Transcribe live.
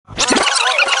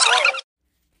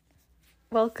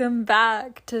Welcome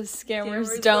back to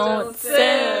Scammers Don't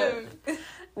Sim.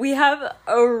 We have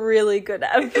a really good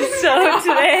episode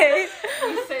today.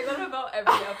 We say that about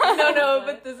every episode. No,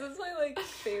 but this is my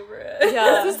favorite.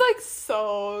 Yeah. This is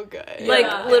so good.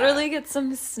 Literally get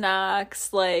some snacks.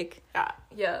 Yeah.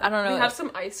 I don't know. We have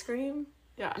some ice cream.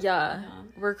 Yeah.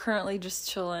 We're currently just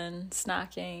chilling,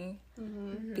 snacking.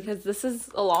 Because this is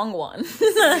a long one.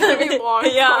 It's gonna be long.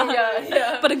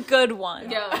 Yeah. But a good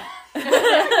one. Yeah.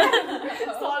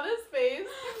 Saw his face.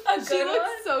 She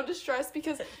looked so distressed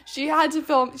because she had to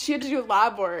do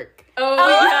lab work. Oh,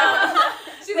 yeah.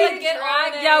 She's We like, get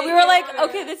on it. Yeah, we were like,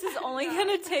 okay, this is only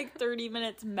gonna take 30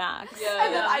 minutes max. Yeah.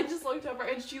 And then I just looked over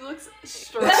and she looks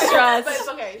stressed. But it's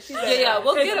okay. She's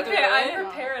We'll It's get okay, through I'm it.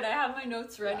 prepared. I have my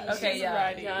notes ready. Okay, She's yeah.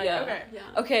 ready. Yeah. Okay.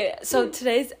 Okay, so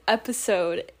today's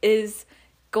episode is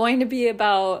going to be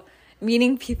about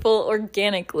meeting people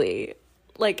organically,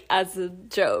 as a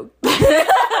joke.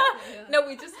 No,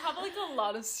 we just have a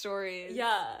lot of stories.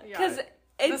 Yeah, because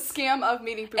it's the scam of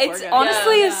meeting people. it's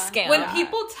honestly a scam. When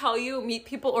people tell you meet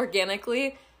people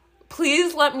organically,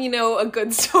 please let me know a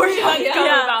good story that's come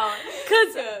about.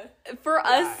 Because for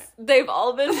us, they've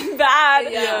all been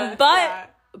bad. Yeah.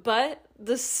 But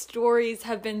the stories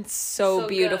have been so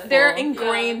beautiful. Good. They're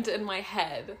ingrained in my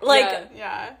head.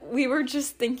 We were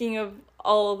just thinking of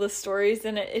all the stories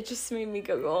and it just made me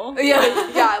giggle.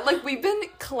 We've been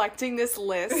collecting this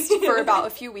list for about a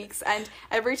few weeks, and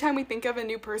every time we think of a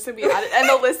new person, we add it, and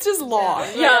the list is long.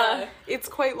 It's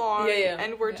quite long.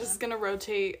 And we're just gonna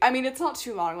rotate. I mean, it's not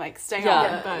too long, staying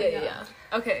on. But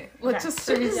Okay, let's just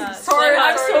start. Sorry,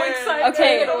 I'm so excited.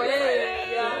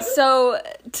 Okay. So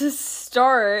to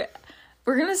start,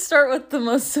 we're gonna start with the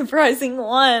most surprising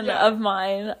one of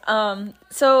mine.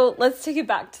 So let's take it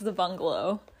back to the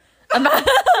bungalow.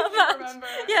 remember.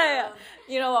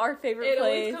 You know, our favorite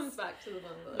place. It always comes back to the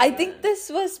bungalow. I think this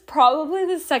was probably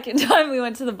the second time we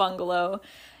went to the bungalow,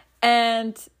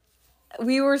 and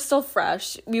we were still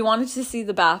fresh. We wanted to see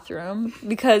the bathroom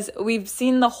because we've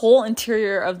seen the whole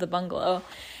interior of the bungalow.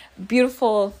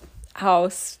 Beautiful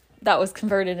house that was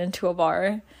converted into a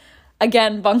bar.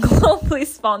 Again, bungalow,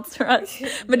 please sponsor us.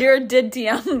 Madeira did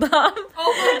DM them.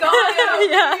 Oh my god!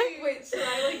 Yeah. Wait, should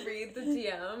I read the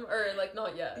DM or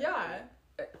not yet?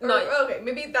 Okay,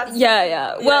 maybe that's.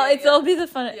 It'll be the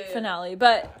finale.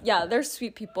 But yeah, they're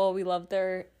sweet people. We love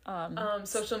their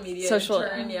social media.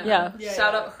 Yeah.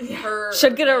 Shout out her.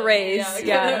 Should get a raise.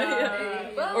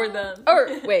 Or them. Or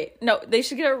wait, no, they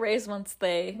should get a raise once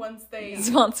they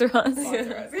sponsor us.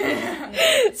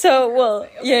 So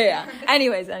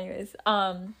Anyways,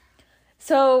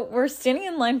 so we're standing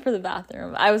in line for the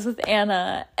bathroom. I was with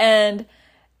Anna, and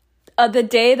the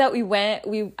day that we went,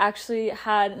 we actually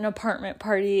had an apartment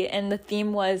party, and the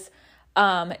theme was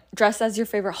dress as your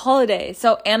favorite holiday.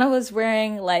 So Anna was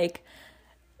wearing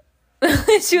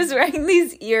she was wearing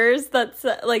these ears that's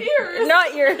not ears,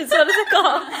 what is it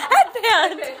called?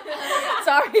 Headband.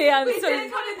 Sorry, I'm so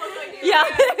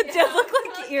it did look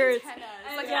like ears.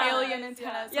 It's alien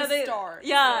antennas. Yeah, stars.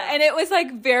 Yeah, and it was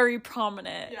very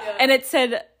prominent. And it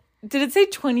said, did it say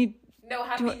 20? No,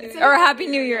 Happy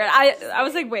New Year. I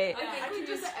was like, wait. I think we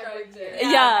just described it.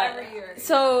 Every year.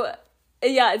 So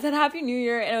it said Happy New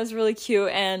Year, and it was really cute,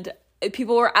 and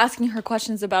people were asking her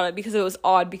questions about it because it was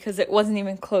odd because it wasn't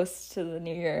even close to the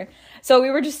New Year. So we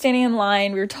were just standing in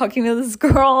line. We were talking to this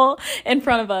girl in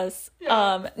front of us.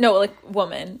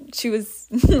 Woman. She was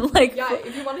if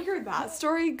you want to hear that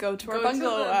story, go to our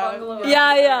bungalow.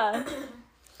 Yeah.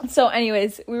 So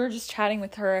anyways, we were just chatting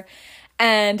with her,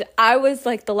 and I was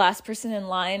the last person in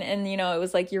line, and it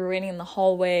was you were waiting in the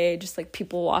hallway, just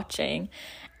people watching.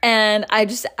 And I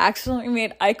just accidentally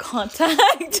made eye contact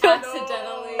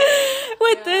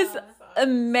with this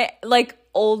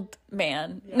old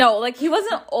man. Yeah. No, he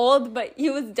wasn't old, but he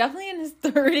was definitely in his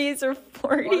 30s or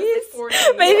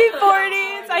 40s. Maybe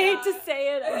 40s. I hate to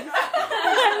say it.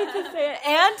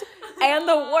 And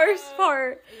the worst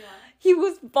part, he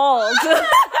was bald.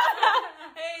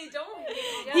 Hey, don't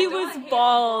hate. Yeah, he was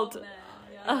bald.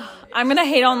 I'm gonna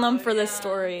hate on them for this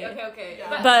story. Okay.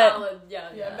 But valid.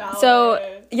 Valid. So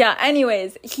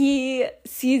anyways, he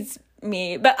sees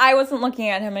me, but I wasn't looking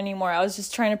at him anymore. I was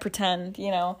just trying to pretend,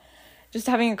 just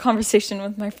having a conversation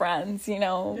with my friends, to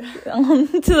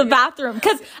the bathroom,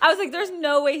 because I was like, there's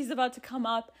no way he's about to come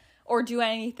up or do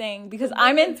anything, because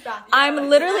I'm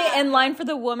literally in line for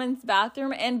the women's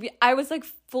bathroom, and I was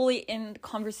fully in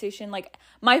conversation.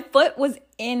 My foot was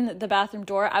in the bathroom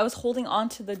door. I was holding on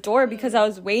to the door because I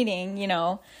was waiting,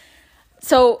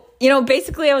 So,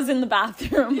 basically I was in the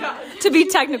bathroom to be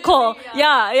technical.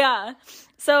 Yeah.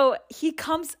 So he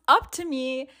comes up to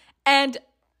me and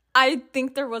I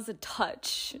think there was a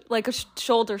touch, like a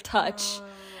shoulder touch.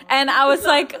 And I was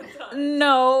like,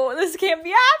 no, this can't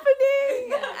be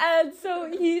happening. And so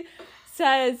he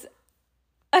says,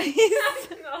 he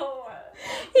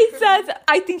says,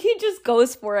 I think he just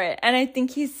goes for it. And I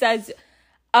think he says,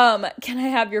 can I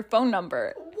have your phone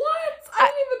number? What?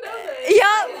 I didn't even know that.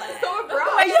 Yeah. So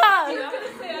abrupt. Yeah. You were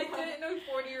gonna say I didn't know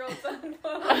 40-year-olds on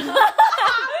phone.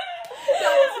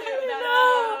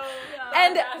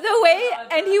 And the way,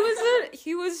 and he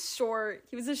was short.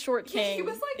 He was a short king. He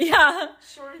was like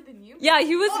shorter than you. Yeah,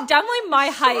 he was definitely my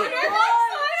height.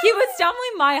 He was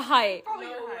definitely my height. Probably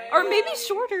your height. Or maybe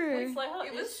shorter. It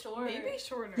was short. Maybe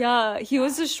shorter. Yeah, he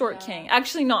was a short king.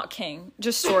 Actually, not king,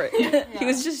 just short. He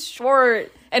was just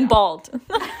short and bald.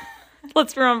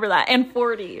 Let's remember that. And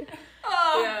 40.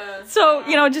 Yeah. So,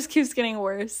 it just keeps getting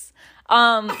worse.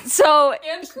 So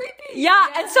And creepy. yeah,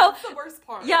 and so That's the worst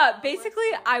part. yeah, basically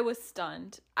I was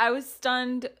stunned,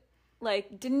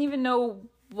 like didn't even know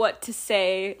what to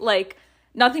say, like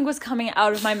nothing was coming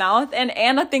out of my mouth, and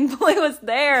Anna thankfully was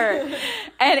there.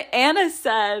 And Anna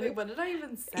said, Wait, what did I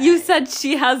even say? you said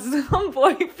she has a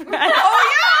boyfriend. Oh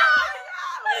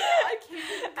I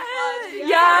can't even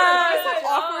Yeah.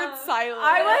 awkward silence.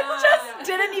 I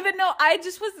didn't even know. I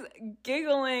just was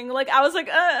giggling. Like I was like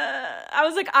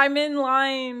I'm in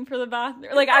line for the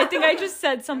bathroom. Like I think I just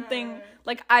said something.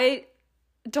 Like I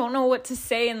don't know what to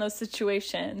say in those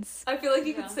situations. I feel like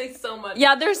you could say so much.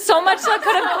 Yeah, there's so much that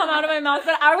could have come out of my mouth,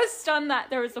 but I was stunned that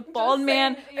there was a bald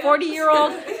man,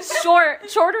 40-year-old,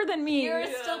 shorter than me. You're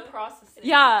still processing.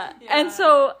 Yeah, and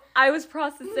so I was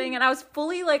processing, and I was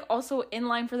fully, like, also in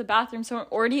line for the bathroom, so I'm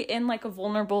already in, like, a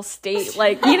vulnerable state,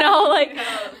 like, the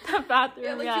bathroom,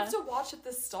 Yeah, like, you have to watch if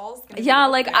the stall's gonna Yeah,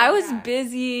 be like, open. I was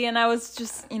busy, and I was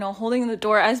just, holding the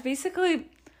door. I was basically,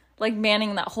 like,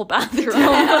 manning that whole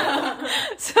bathroom.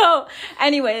 So,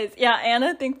 anyways, yeah,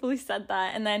 Anna thankfully said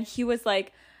that, and then he was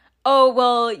like, oh,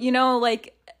 well,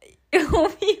 like, he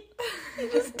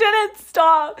just didn't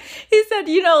stop. He said,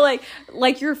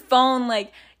 like your phone,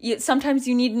 like, sometimes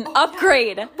you need an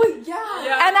upgrade. But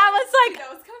yeah. And I was like, that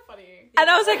was kind of funny. and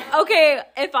I was like, okay,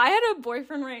 if I had a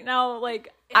boyfriend right now,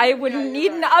 like, I wouldn't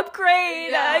need an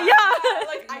upgrade. Yeah. Yeah.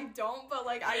 Like, I don't, but,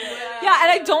 like, I would. Yeah,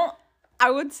 and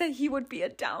I would say he would be a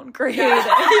downgrade.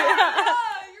 Yeah.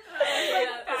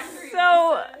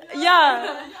 So,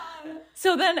 yeah.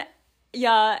 So then,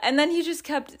 yeah, and then he just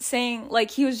kept saying, like,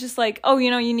 he was just like, oh,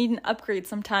 you need an upgrade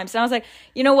sometimes. And I was like,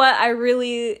 you know what? I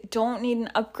really don't need an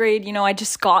upgrade. I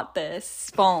just got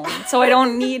this phone, so I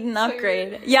don't need an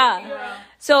upgrade. Yeah.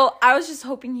 So I was just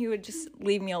hoping he would just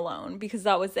leave me alone because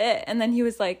that was it. And then he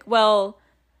was like, well,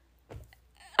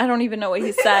 I don't even know what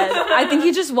he said. I think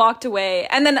he just walked away.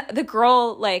 And then the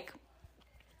girl, like,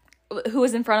 who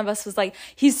was in front of us was like,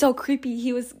 he's so creepy.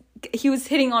 He was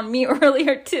hitting on me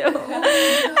earlier too. And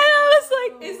I was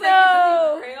like, Is no. like,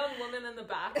 does he prey on women in the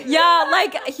bathroom? Yeah,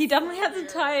 like, he definitely has a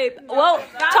type. Well,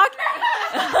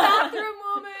 Bathroom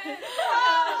moment.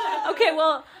 Okay,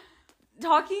 well,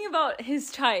 talking about his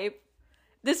type,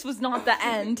 this was not the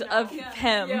end of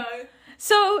him. Yeah.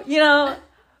 So,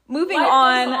 moving Life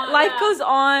on. goes on, Life yeah. goes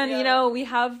on, Yeah. We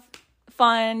have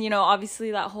fun,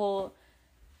 obviously that whole,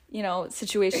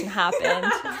 situation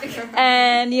happened.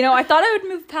 And, I thought I would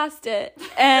move past it.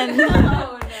 And Oh,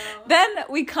 no. then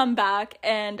we come back,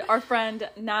 and our friend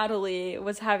Natalie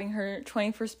was having her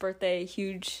 21st birthday,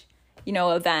 huge,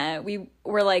 event.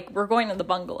 We're like, we're going to the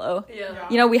bungalow.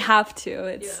 Yeah. We have to.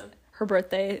 It's her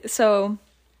birthday. So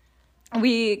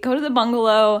we go to the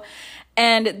bungalow,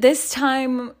 and this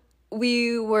time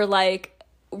we were like,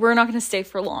 we're not going to stay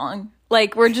for long.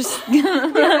 Like, we're just...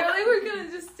 Literally, we're gonna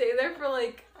just stay there for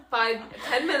like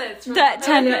 5-10 minutes. That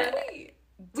 10 minutes.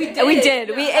 We did.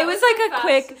 It was like a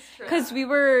quick, fastest trip. because we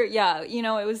were,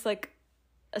 it was like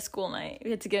a school night.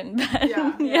 We had to get in bed.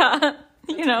 Yeah.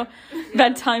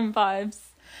 Bedtime vibes.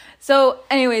 So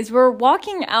anyways, we're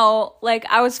walking out. Like,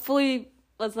 I was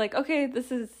like, okay,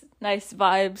 this is nice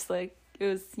vibes. Like, it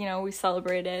was, we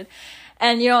celebrated.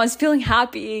 And, I was feeling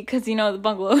happy because, the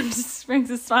bungalow just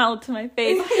brings a smile to my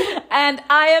face. And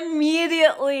I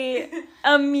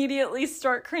immediately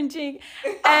start cringing.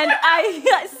 And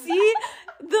I see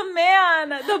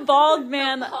the bald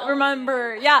man,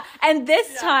 remember. Yeah. And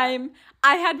this time,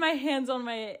 I had my hands on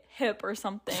my hip or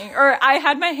something. Or I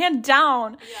had my hand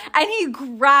down. And he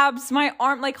grabs my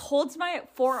arm, like, holds my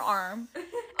forearm.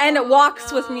 And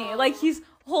walks with me. Like, he's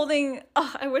holding,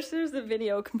 I wish there was a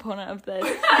video component of this.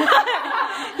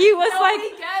 He was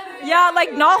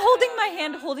like not holding my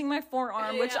hand, holding my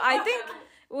forearm, which I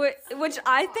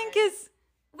think is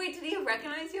Wait, did he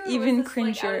recognize you? Or even was this,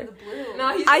 like, cringer. out of the blue?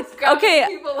 No, he's just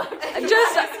grabbing people left and right.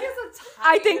 Just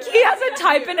I think he has a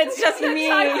type and it's just me.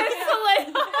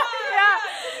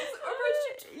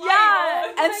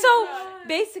 Yeah. And so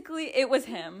basically it was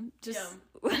him, just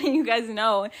letting you guys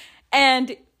know.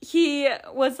 And he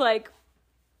was like,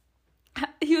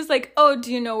 oh,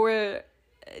 do you know where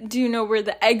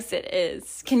the exit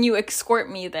is? Can you escort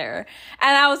me there?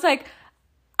 And I was like,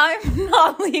 I'm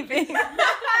not leaving.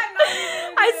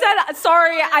 I said,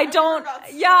 sorry, I don't.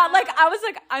 Yeah, like, I was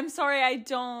like, I'm sorry, I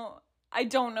don't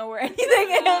know where anything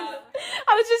is. I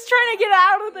was just trying to get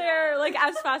out of there, like,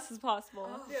 as fast as possible.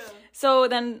 Yeah. So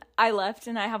then I left,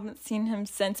 and I haven't seen him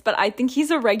since, but I think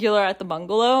he's a regular at the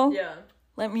bungalow. Yeah.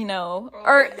 Let me know.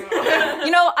 Or,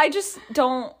 I just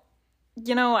don't,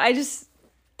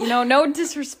 no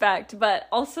disrespect, but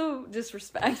also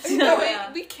disrespect. No,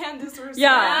 we can disrespect.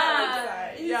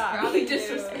 Yeah. Probably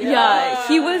disrespect. Yeah,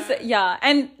 he was,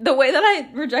 and the way that I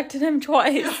rejected him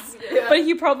twice, but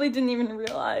he probably didn't even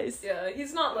realize. Yeah,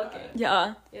 he's not looking.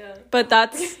 Yeah. But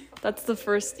that's the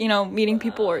first, meeting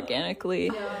people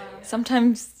organically. Yeah.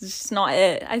 Sometimes it's just not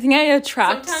it. I think I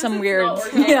attract some weird.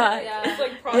 Yeah. It's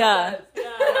like process.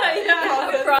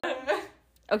 Yeah.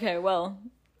 Okay, well.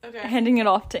 Okay. Handing it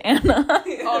off to Anna.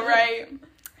 All right.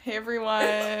 Hey,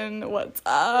 everyone. What's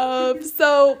up?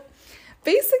 So,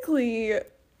 basically,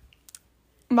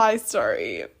 my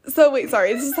story. So, wait,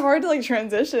 sorry. It's just hard to,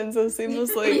 transition so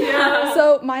seamlessly. Yeah.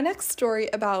 So, my next story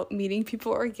about meeting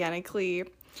people organically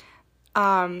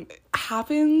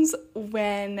happens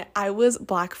when I was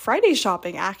Black Friday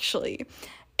shopping, actually.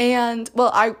 And, well,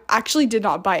 I actually did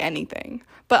not buy anything,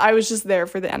 but I was just there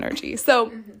for the energy.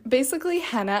 So, basically,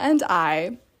 Henna and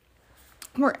I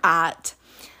were at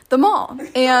the mall,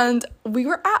 and we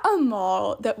were at a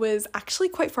mall that was actually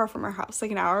quite far from our house,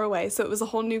 like an hour away, so it was a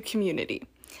whole new community.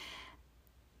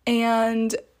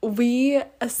 And we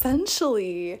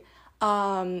essentially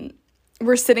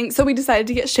were sitting, so we decided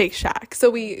to get Shake Shack. So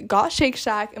we got Shake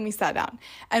Shack and we sat down,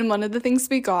 and one of the things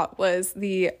we got was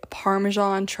the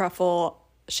Parmesan truffle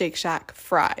Shake Shack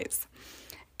fries.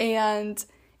 And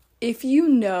if you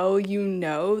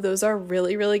know, those are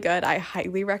really, really good. I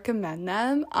highly recommend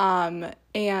them.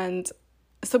 And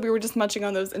so we were just munching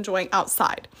on those, enjoying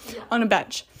outside on a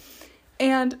bench.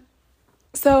 And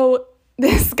so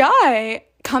this guy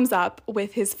comes up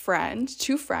with his friend,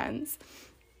 2 friends,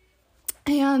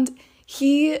 and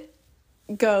he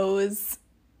goes,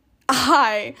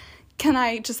 "Hi, can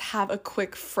I just have a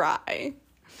quick fry?"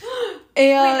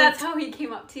 And wait, that's how he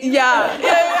came up to you? Yeah.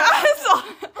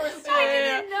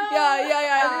 I didn't know.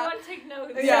 Yeah. Everyone take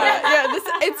notes. Yeah.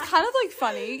 It's kind of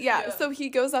funny. Yeah. So he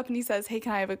goes up and he says, "Hey,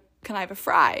 can I have a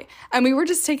fry?" And we were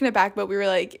just taken aback, but we were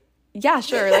like, "Yeah,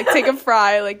 sure. Take a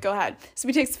fry. Go ahead." So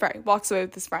he takes the fry, walks away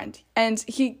with his friend, and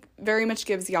he very much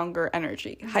gives younger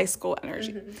energy, high school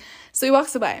energy. Mm-hmm. So he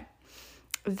walks away.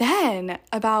 Then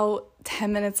about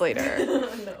 10 minutes later,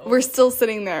 we're still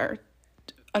sitting there,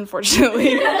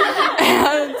 unfortunately.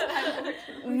 And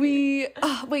we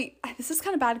this is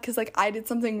kind of bad because I did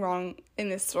something wrong in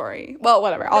this story. Well,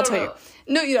 whatever, I'll tell you.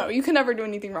 No, you can never do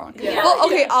anything wrong. Well,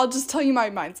 okay, I'll just tell you my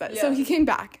mindset. So he came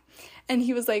back and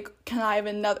he was like, "Can I have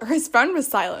another?" His friend was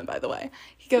silent, by the way.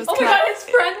 He goes, "Oh my god, his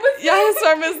friend was there?" Yeah, his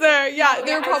friend was there. Yeah,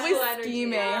 they were probably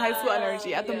scheming high school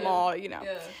energy at the mall,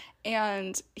 Yeah.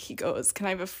 And he goes, "Can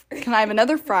I have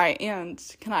another fry, and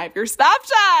can I have your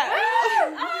Snapchat?"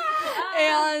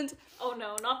 And oh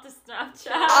no, not the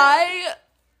Snapchat.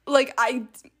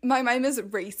 My mind is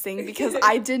racing because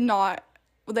I did not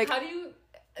How do you?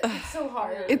 It's so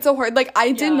hard. It's so hard.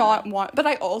 I did not want, but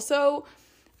I also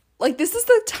this is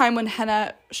the time when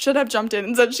Henna should have jumped in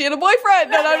and said she had a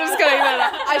boyfriend. No, I'm just kidding. No.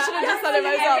 I should have just said it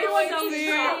myself.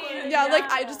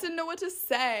 I just didn't know what to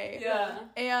say. Yeah.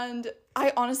 And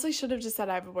I honestly should have just said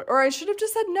I have a boyfriend, or I should have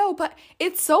just said no. But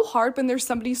it's so hard when there's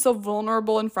somebody so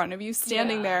vulnerable in front of you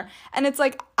standing there, and it's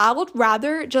I would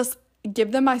rather just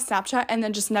give them my Snapchat and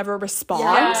then just never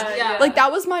respond. That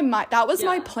was my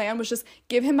my plan, was just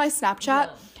give him my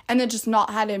Snapchat and then just not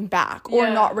add him back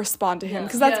or not respond to him,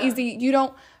 because that's easy. You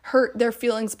don't hurt their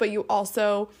feelings, but you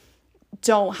also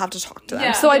don't have to talk to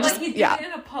them. So I just he did it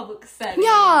in a public setting.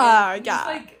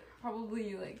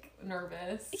 Probably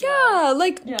nervous.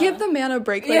 Give the man a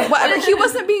break. Whatever. He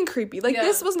wasn't being creepy.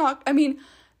 This was not. I mean,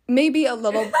 maybe a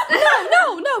little.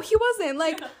 No, he wasn't.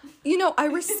 I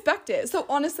respect it. So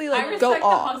honestly, go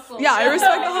off. Yeah, I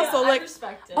respect the hustle. I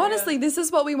respect it. Honestly, this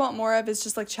is what we want more of, is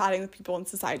just chatting with people in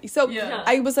society. So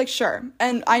I was sure.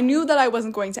 And I knew that I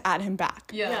wasn't going to add him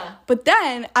back. Yeah. But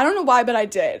then, I don't know why, but I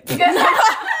did.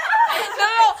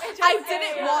 I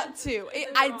didn't want to.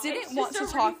 I didn't want to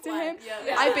talk to him.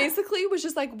 Yeah. I basically was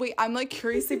just like, wait, I'm like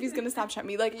curious if he's gonna Snapchat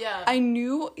me. Like, I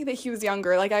knew that he was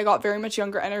younger. Like, I got very much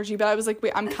younger energy, but I was like,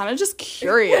 wait, I'm kind of just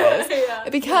curious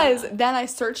because then I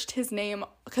searched his name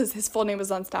because his full name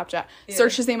was on Snapchat.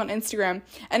 Searched his name on Instagram,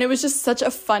 and it was just such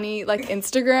a funny like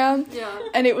Instagram.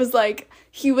 And it was like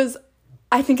he was,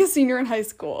 I think, a senior in high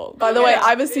school. By the way,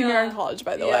 I'm a senior in college,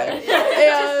 by the way.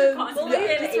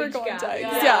 Just for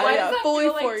context. Fully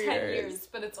like 4 years.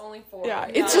 But it's only 4.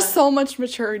 It's just so much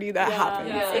maturity that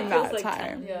happens in that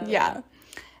time.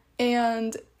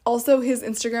 And also his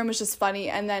Instagram was just funny,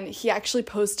 and then he actually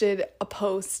posted a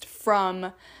post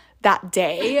from that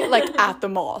day, like at the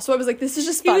mall. So I was like, this is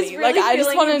just funny. Really, like, I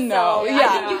just want to know.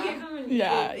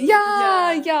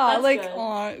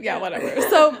 Whatever.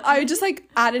 So I just like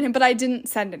added him, but I didn't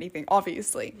send anything,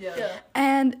 obviously.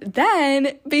 And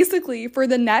then basically for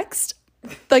the next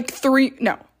like 2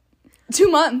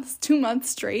 months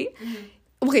straight.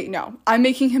 Wait, no, I'm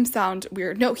making him sound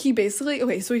weird. No, he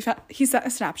basically, so he sent a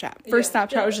Snapchat. First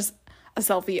Snapchat was just a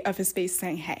selfie of his face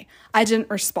saying, hey. I didn't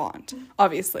respond,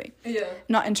 obviously.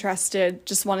 Not interested,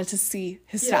 just wanted to see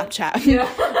his Snapchat.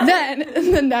 Then,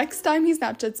 the next time he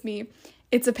Snapchats me,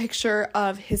 it's a picture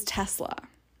of his Tesla.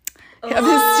 Of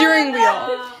his steering wheel.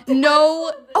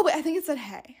 I think it said,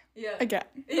 hey. Again.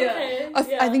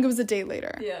 I think it was a day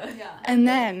later. And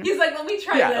then he's like, let me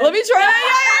try this. Let me try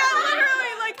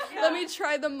literally. Like, let me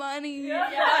try the money.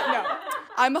 No.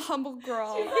 I'm a humble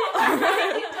girl.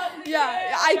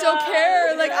 I don't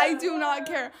care. Like, I do not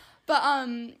care. But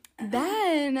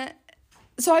then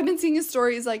so I've been seeing his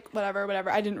stories, like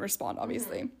whatever. I didn't respond,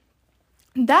 obviously.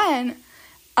 Then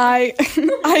I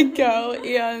go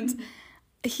and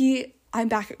I'm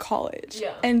back at college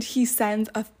and he sends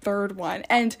a third one,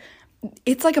 and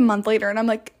it's like a month later, and I'm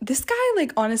like, this guy,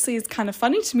 like, honestly is kind of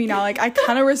funny to me now. Like, I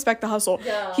kind of respect the hustle.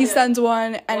 He sends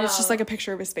one, and it's just like a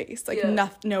picture of his face, like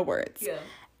no words.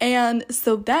 And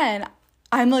so then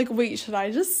I'm like, wait, should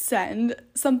I just send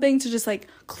something to just like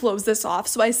close this off?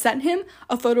 So I sent him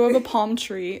a photo of a palm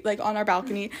tree, like on our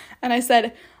balcony, and I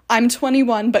said, I'm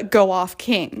 21, but go off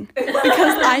king.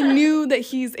 Because I knew that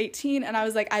he's 18, and I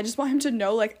was like, I just want him to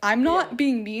know, like, I'm not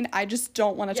being mean. I just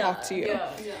don't want to talk to you.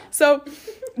 So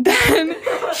then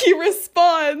he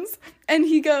responds, and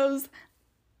he goes,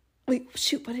 wait,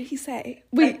 shoot, what did he say?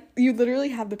 Wait, you literally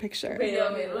have the picture. Wait,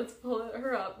 let's pull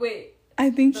her up. Wait. I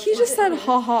think he just said,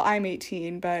 haha, I'm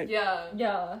 18, but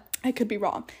I could be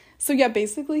wrong. So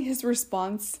basically his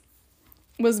response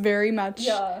was very much,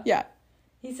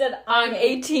 He said, I'm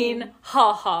 18,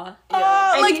 haha.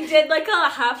 And like, he did, like, a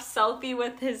half selfie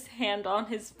with his hand on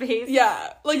his face.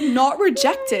 Like, not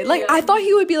rejected. Like, I thought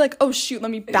he would be like, oh, shoot,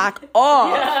 let me back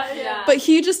off. But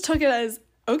he just took it as,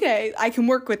 okay, I can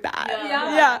work with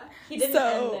that. He didn't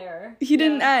end there. He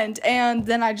didn't end, and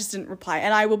then I just didn't reply.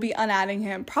 And I will be unadding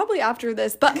him probably after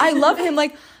this. But I love him,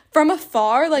 like, from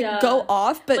afar, like, go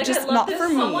off, but like, just not for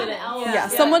me.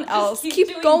 Someone else.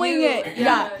 Keep going it.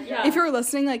 If you're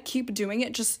listening, like, keep doing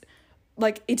it. Just,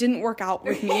 like, it didn't work out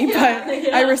with me, but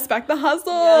I respect the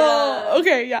hustle.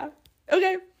 Okay,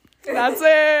 that's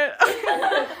it.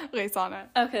 Okay, Sana.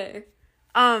 Okay.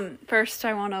 First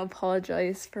I want to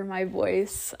apologize for my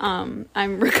voice. I'm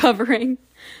recovering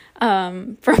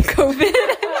from COVID.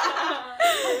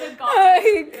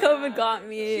 COVID got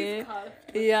me.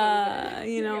 Me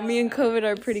and COVID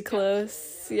are pretty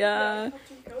close. Where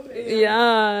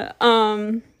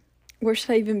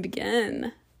should I even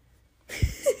begin?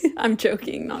 I'm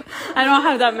joking. I don't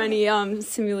have that many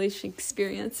simulation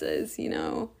experiences,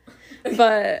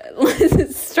 but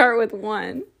let's start with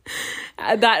one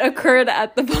that occurred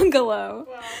at the bungalow.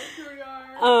 Wow, here we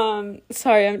are.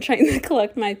 Sorry, I'm trying to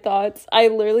collect my thoughts. I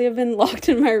literally have been locked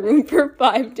in my room for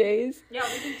 5 days. Yeah,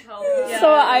 we can tell.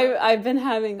 So I've been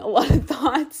having a lot of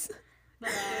thoughts.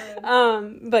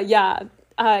 But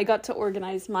I got to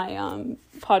organize my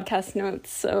podcast notes.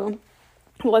 So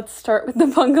let's start with the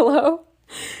bungalow.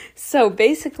 So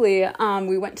basically,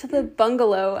 we went to the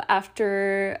bungalow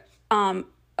after a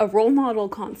role model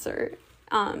concert.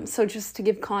 So just to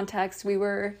give context, we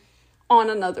were on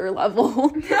another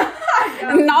level.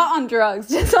 Not on drugs,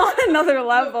 just on another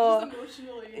level.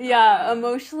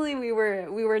 Emotionally we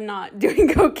were not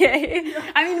doing okay.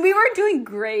 I mean, we were doing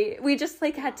great. We just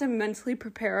like had to mentally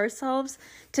prepare ourselves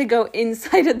to go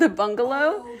inside of the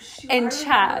bungalow and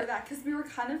chat. Because we were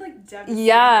kind of like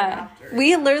devastated after.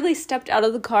 We literally stepped out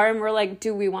of the car and we're like,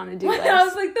 do we want to do this? I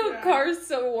was like, the car's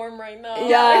so warm right now.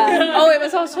 It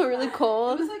was also really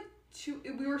cold. It was like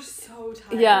we were so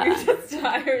tired. We were just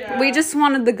tired. We just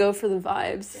wanted to go for the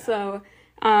vibes. So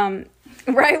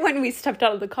right when we stepped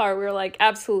out of the car, we were like,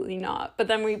 absolutely not. But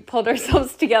then we pulled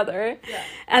ourselves together. Yeah.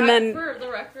 And then, for the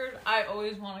record, I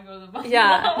always want to go to the bungalow.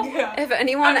 Yeah. If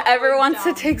anyone ever wants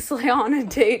to take Slay on a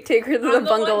date, take her to the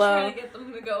bungalow. I'm trying to get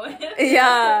them to go in.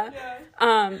 Yeah.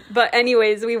 But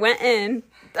anyways, we went in.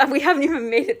 We haven't even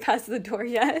made it past the door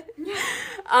yet.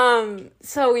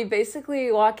 So we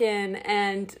basically walk in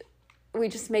and we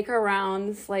just make our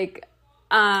rounds. Like,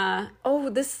 I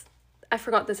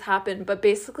forgot this happened, but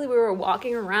basically we were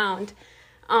walking around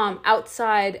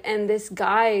outside, and this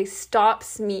guy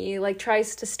stops me, like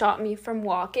tries to stop me from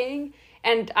walking.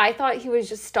 And I thought he was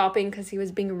just stopping because he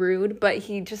was being rude, but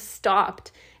he just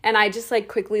stopped. And I just like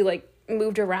quickly like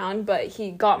moved around, but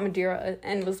he got Madeira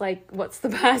and was like, "What's the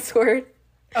password?"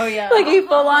 Oh yeah. Like he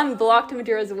full on blocked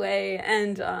Madeira's way,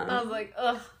 and I was like,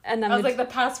 ugh. And then I was like, the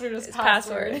password is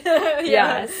password.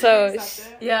 Yeah. So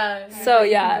yeah. So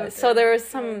yeah. So there was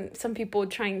some people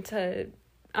trying to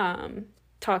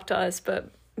talk to us, but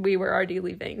we were already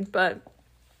leaving. But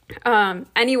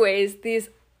anyways,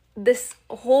 this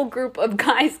whole group of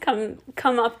guys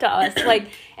come up to us, like,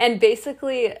 and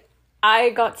basically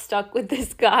I got stuck with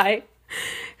this guy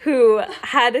who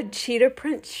had a cheetah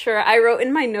print shirt. I wrote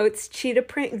in my notes, cheetah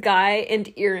print guy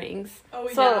and earrings. Oh,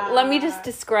 so yeah. Let me just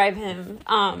describe him.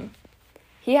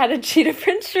 He had a cheetah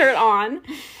print shirt on,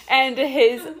 and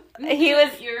he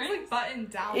was earrings like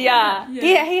buttoned down. Yeah.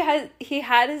 He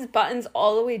had his buttons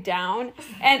all the way down,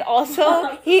 and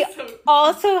also he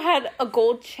also had a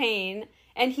gold chain,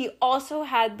 and he also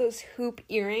had those hoop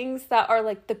earrings that are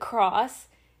like the cross,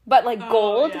 but like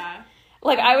gold. Yeah.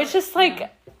 Like I was just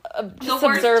like just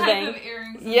observing. Type of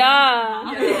earrings.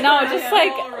 Yeah. No, just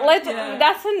like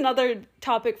that's another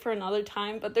topic for another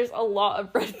time, but there's a lot of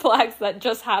red flags that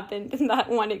just happened in that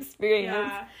one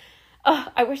experience. Yeah.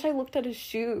 I wish I looked at his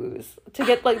shoes to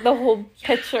get like the whole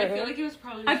picture. I feel like it was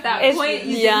probably at that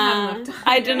point.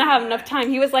 I didn't have enough time.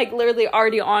 He was like literally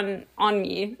already on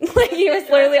me. Like he was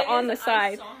literally on the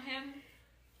side. I saw him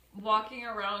walking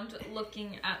around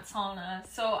looking at Sana,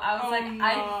 so I was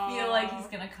I feel like he's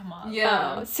gonna come up.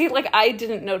 Yeah. See, like I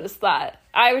didn't notice that.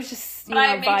 I was just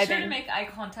vibing. Make sure to make eye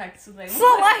contact so they.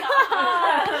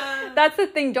 That's the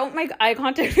thing. Don't make eye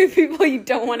contact with people you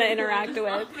don't want to interact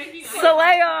with.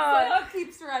 Salaya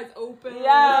keeps her eyes open.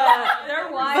 Yeah,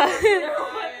 they're wide.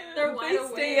 They're wide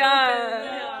awake.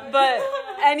 Yeah. But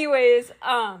anyways,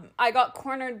 I got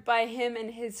cornered by him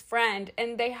and his friend,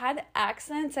 and they had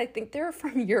accents. I think they were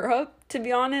from Europe, to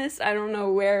be honest. I don't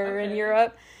know where in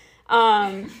Europe.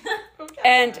 And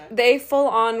they full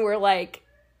on were like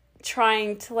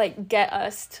trying to like get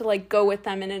us to like go with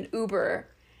them in an Uber,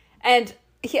 and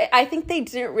I think they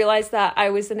didn't realize that I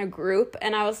was in a group,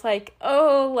 and I was like,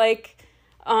 oh, like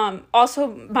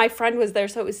also my friend was there,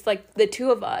 so it was like the two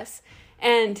of us,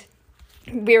 and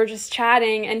we were just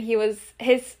chatting, and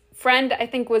his friend I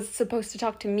think was supposed to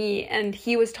talk to me, and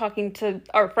he was talking to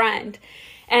our friend,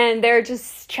 and they're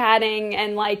just chatting,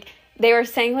 and like they were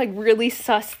saying like really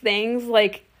sus things,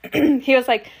 like he was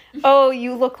like, oh,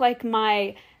 you look like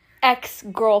my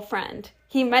ex-girlfriend.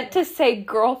 He meant to say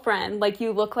girlfriend, like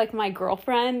you look like my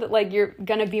girlfriend, like you're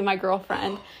gonna be my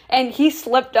girlfriend. And he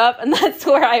slipped up, and that's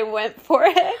where I went for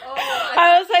it.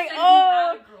 I was like,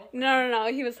 oh,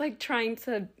 no. He was like trying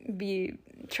to be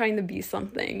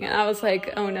something, and I was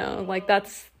like, oh no, like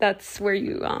that's where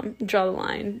you draw the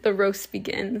line. The roast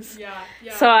begins. Yeah.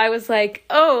 So I was like,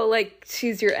 oh, like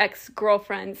she's your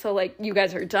ex-girlfriend, so like you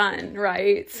guys are done,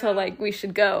 right? Yeah. So like we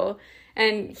should go.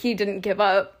 And he didn't give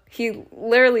up. He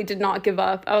literally did not give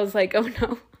up. I was like, oh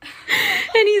no.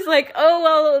 And he's like, oh,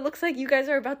 well, it looks like you guys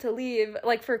are about to leave.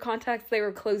 Like, for context, they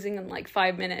were closing in like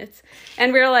 5 minutes.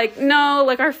 And we were like, no,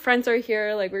 like our friends are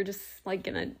here. Like, we're just like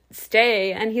gonna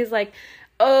stay. And he's like,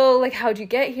 oh, like how'd you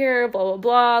get here? Blah, blah,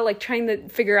 blah. Like trying to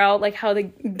figure out like how to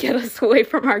get us away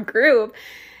from our group.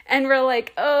 And we're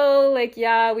like, oh, like,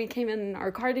 yeah, we came in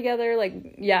our car together.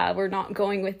 Like, yeah, we're not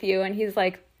going with you. And he's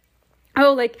like,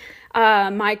 oh, like,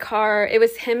 my car, it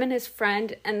was him and his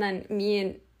friend, and then me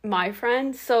and my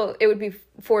friend, so it would be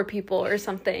 4 people or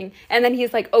something. And then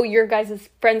he's like, oh, your guys'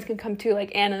 friends can come too,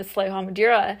 like Anna, Slayha,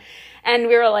 Madeira. And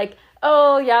we were like,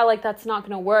 oh, yeah, like, that's not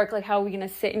gonna work. Like, how are we gonna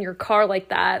sit in your car like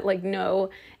that? Like, no.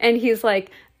 And he's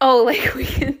like, oh, like,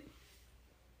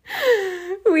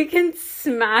 we can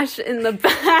smash in the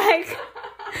back.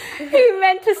 He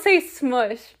meant to say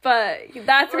smush, but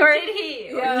that's where did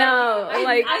he? Yeah. No,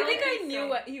 like I think I knew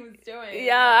what he was doing.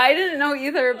 Yeah, I didn't know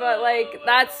either, but like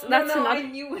that's enough. I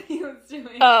knew what he was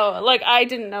doing. Oh, like I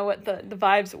didn't know what the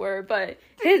vibes were, but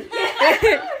his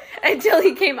until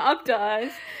he came up to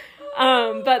us.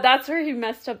 But that's where he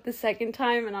messed up the second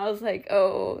time, and I was like,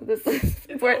 oh, this is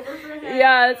Over for him.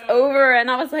 yeah, it's over.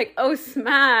 And I was like, oh,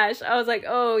 smash. I was like,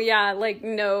 oh yeah, like,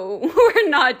 no, we're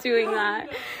not doing that.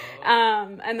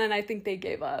 And then I think they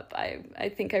gave up. I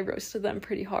think I roasted them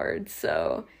pretty hard.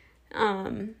 So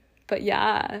but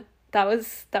yeah, that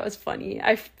was funny.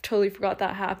 I totally forgot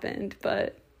that happened,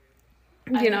 but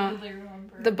you know,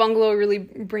 the bungalow really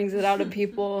brings it out of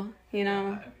people, you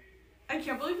know. I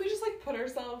can't believe we just like put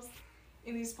ourselves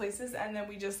in these places and then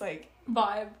we just like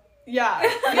Vibe. yeah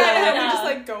and then we just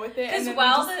like go with it. Because and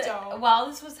then while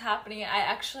this was happening, I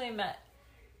actually met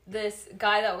this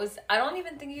guy that was, I don't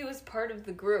even think he was part of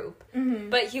the group,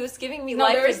 but he was giving me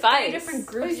life advice. 3 different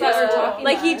groups that were talking.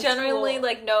 Like he genuinely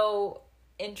like no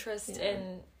interest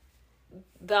in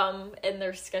them and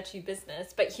their sketchy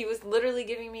business, but he was literally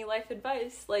giving me life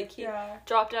advice. Like he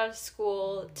dropped out of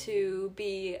school to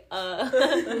be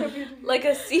like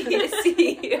a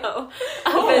CEO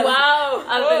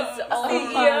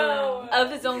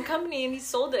of his own company, and he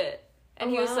sold it.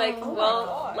 And he was like,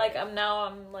 well, like I'm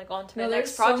like on to my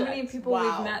next project. So many people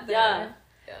we've met there. Yeah.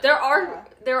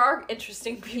 There are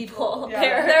interesting people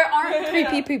there. There are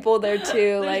creepy people there too.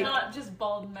 There's like not just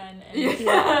bald men and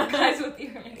Guys with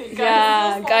earrings.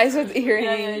 guys with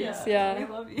earrings. Yeah. We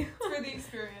love you. it's for the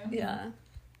experience. Yeah.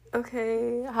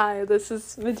 Okay, hi, this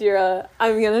is Madeira.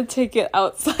 I'm gonna take it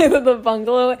outside of the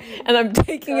bungalow and I'm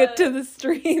taking it to the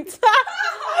streets.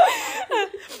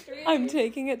 I'm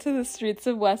taking it to the streets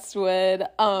of Westwood.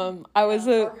 I was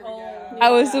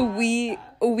a wee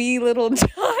little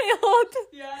child.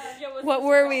 What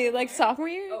were we, like sophomore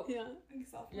year?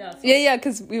 Yeah,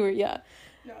 because we were,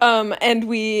 and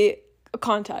we,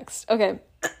 context, okay.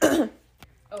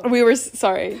 We were,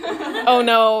 sorry. Oh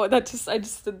no, I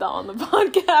just did that on the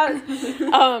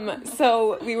podcast.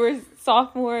 So we were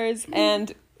sophomores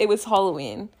and it was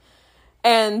Halloween.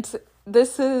 And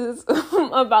this is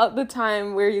about the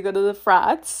time where you go to the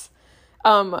frats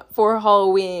for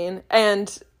Halloween.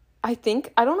 And I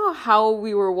don't know how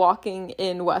we were walking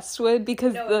in Westwood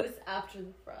because it was after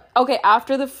the frat. Okay,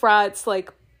 after the frats,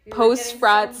 like post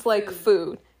frats, like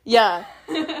food. Yeah.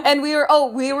 And we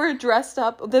were dressed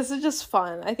up. This is just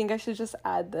fun. I think I should just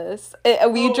add this.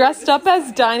 We dressed up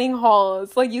as dining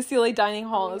halls, like UCLA dining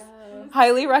halls.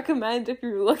 Highly recommend if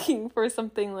you're looking for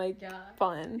something like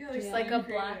fun. Just like a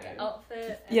black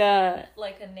outfit. And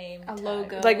like a name. A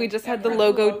logo. Like we just had the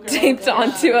logo taped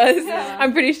onto us. Yeah.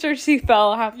 I'm pretty sure she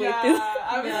fell halfway through.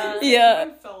 Yeah.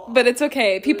 But it's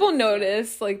okay. People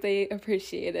noticed, like they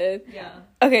appreciated. Yeah.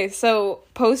 Okay, so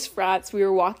post frats, we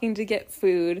were walking to get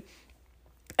food,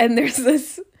 and there's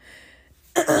this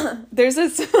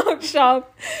smoke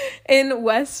shop in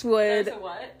Westwood. There's a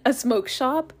what? A smoke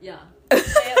shop? Yeah. Say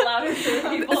it louder for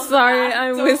people. Sorry,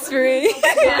 I'm whispering.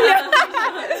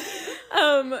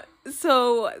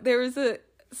 So there was a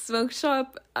smoke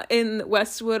shop in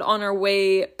Westwood on our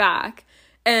way back,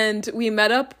 and we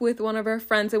met up with one of our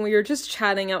friends, and we were just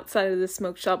chatting outside of the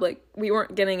smoke shop. Like we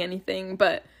weren't getting anything,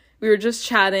 but we were just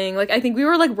chatting. Like I think we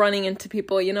were like running into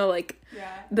people, you know, like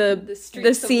the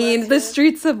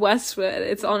streets of Westwood.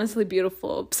 It's honestly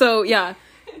beautiful. So yeah.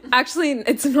 Actually,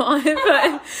 it's not,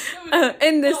 but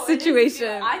in this situation.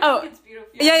 I think it's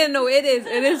beautiful. Yeah, no, it is.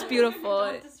 It is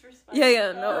beautiful.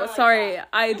 No, sorry.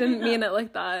 I didn't mean it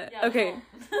like that. Yeah, okay.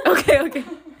 No. Okay.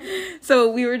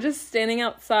 So we were just standing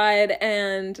outside,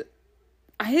 and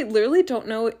I literally don't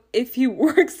know if he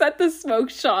works at the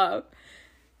smoke shop.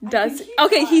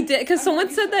 He did, because someone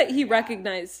said that he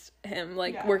recognized him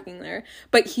working there,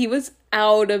 but he was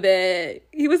out of it.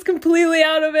 He was completely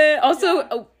out of it.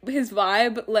 Also, his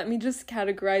vibe, let me just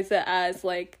categorize it as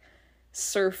like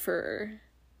surfer.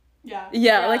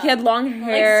 Yeah, like he had long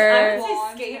hair. I would say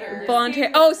skater. Blonde hair.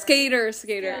 Oh, skater.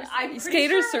 Yeah, I'm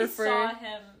skater, sure surfer. I saw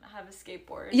him have a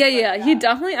skateboard. Yeah. He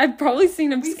definitely. I've probably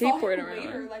seen him skateboard around.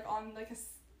 Later, like on like a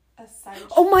side.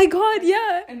 Oh my god,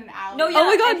 yeah. In an alley. No, yeah. Oh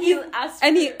my god,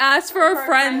 he asked for our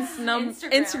friend's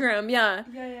Instagram. Yeah.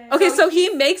 Okay, so he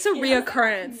makes a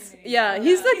reoccurrence. Yeah,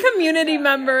 he's the community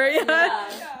member.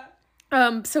 Yeah.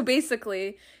 So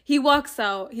basically, he walks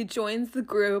out, he joins the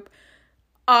group.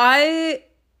 I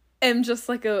am just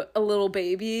like a little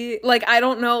baby. Like I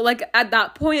don't know, like at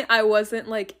that point I wasn't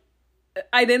like,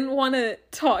 I didn't want to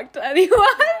talk to anyone.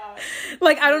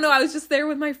 Like I don't know, I was just there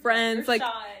with my friends. You're like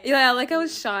shy. Yeah, like I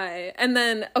was shy. And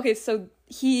then okay, so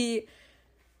he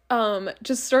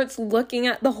just starts looking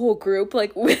at the whole group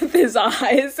like with his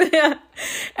eyes. And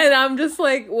I'm just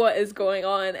like, what is going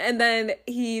on? And then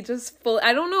he just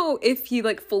I don't know if he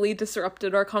like fully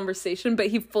disrupted our conversation, but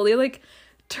he fully like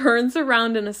turns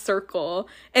around in a circle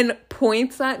and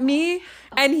points at me,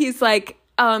 and he's like,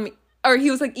 or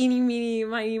he was like eeny meeny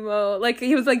miny mo, like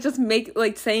he was like just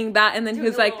saying that, and then he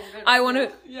was like, I want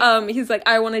to he's like,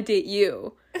 I want to date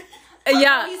you.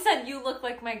 Yeah. He said, you look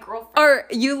like my girlfriend. Or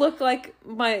you look like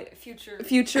my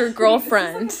future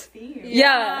girlfriend.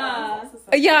 Yeah.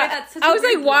 Yeah. I was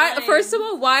like, why? Line. First of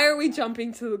all, why are we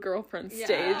jumping to the girlfriend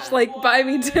stage? Like, buy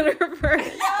me dinner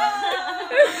first.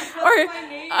 Or,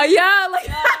 yeah, like,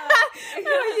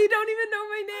 you don't even know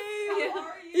my name.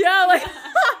 Yeah, like,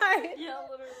 hi. Yeah,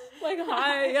 literally. Like,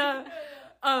 hi, yeah.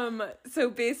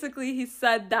 So basically he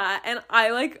said that, and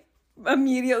I like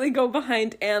immediately go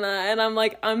behind Anna, and I'm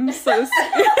like, I'm so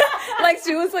scared. Like,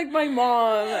 she was like my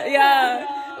mom.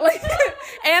 Yeah. Like,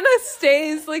 Anna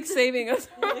stays like saving us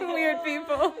from weird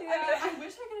people. I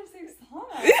wish I could have saved Sana.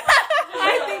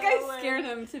 I think I scared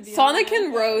him, to be Sana honest.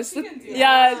 can roast.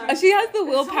 Yeah, she has the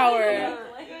willpower.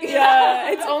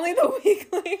 Yeah, it's only the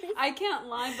weakling. I can't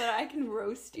lie, but I can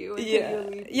roast you.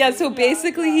 Yeah, so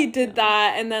basically he did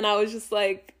that, and then I was just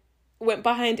like, went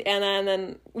behind Anna, and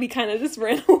then we kind of just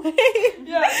ran away.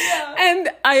 Yeah.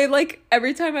 And I like,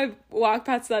 every time I walk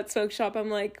past that smoke shop, I'm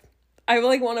like, I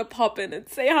like want to pop in and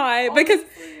say hi. Honestly. Because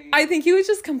I think he was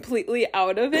just completely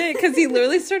out of it, because he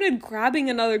literally started grabbing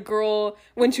another girl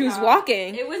when she was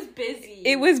walking. It was busy.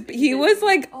 He was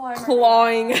like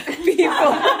clawing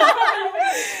people.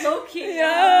 So cute.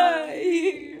 Yeah.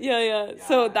 Yeah.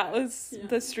 So that was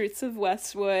the streets of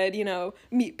Westwood, you know,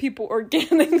 meet people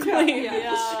organically.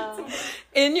 Yeah.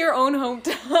 In your own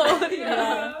hometown.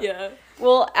 Yeah.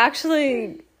 Well,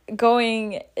 actually,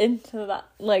 going into that,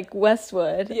 like,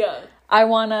 Westwood, I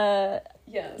want to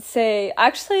say,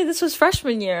 actually, this was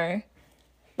freshman year.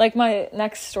 Like, my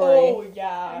next story. Oh,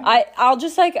 yeah. I'll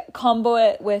just, like, combo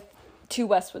it with 2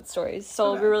 Westwood stories,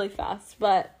 so it'll be really fast.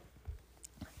 But,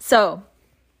 so,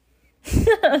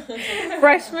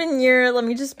 freshman year, let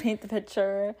me just paint the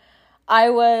picture.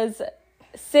 I was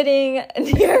sitting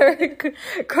near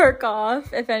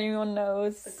Kirkhoff, if anyone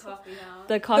knows.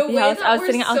 The coffee house. I was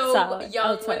sitting outside.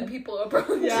 Young when people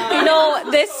approached. Yeah. You know,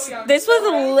 this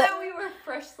was we were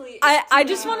freshly. I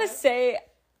just want to say,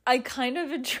 I kind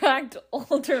of attract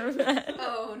older men.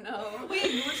 Oh no!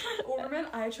 Wait, you attract older men?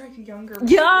 I attract younger men.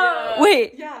 Yeah.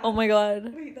 Wait. Yeah. Oh my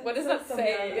god. Wait, what does that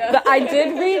say? But I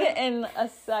did read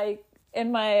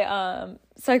in my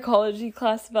psychology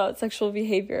class about sexual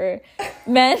behavior.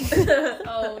 Men.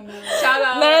 Oh no! Shout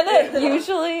out. Men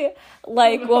usually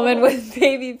like women with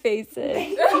baby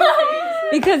faces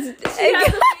because she has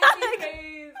a baby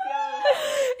face.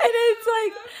 And it's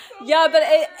like, yeah, but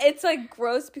it's like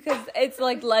gross because it's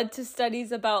like led to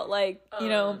studies about like, you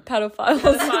know, pedophiles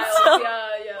and stuff.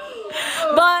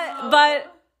 Yeah.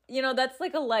 But you know, that's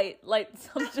like a light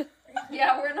subject.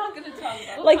 Yeah, we're not gonna talk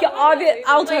about like obvious.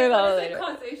 I'll talk about it later.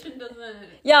 Causation doesn't.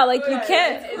 Yeah, like you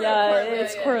can't.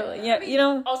 It's correlating. Yeah, you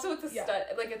know. Also, it's a study.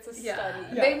 Like it's a study. Yeah.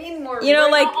 They mean more. You know,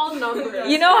 like all numbers.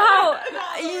 You know how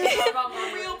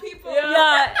real people.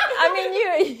 Yeah, I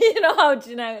mean you know how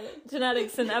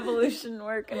genetics and evolution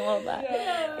work and all that.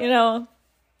 Yeah. You know,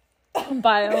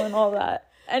 bio and all that.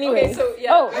 Anyway, okay, so you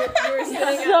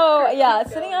were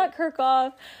sitting at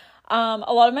Kirkhoff.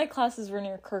 A lot of my classes were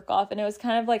near Kirkhoff, and it was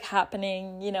kind of like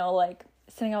happening, you know, like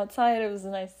sitting outside. It was a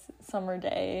nice summer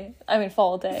day. I mean,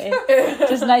 fall day.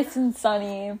 Just nice and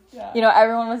sunny. Yeah. You know,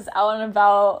 everyone was out and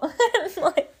about.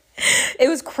 Like, it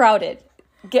was crowded.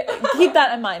 Keep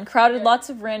that in mind. Crowded, lots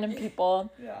of random people.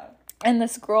 Yeah. And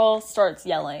this girl starts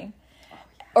yelling.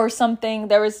 Or something.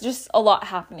 There was just a lot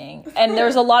happening. And there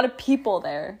was a lot of people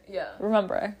there. Yeah.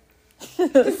 Remember.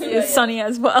 It's sunny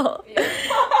as well. Yeah.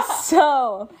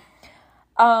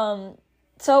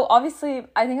 So obviously,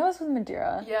 I think I was with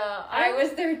Madeira. Yeah, I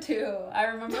was there too. I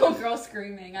remember the girl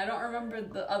screaming. I don't remember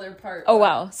the other part. Oh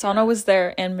wow, Sana was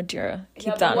there and Madeira.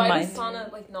 Keep that in mind. Why did Sana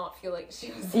like not feel like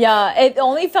she was? Yeah, it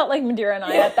only felt like Madeira and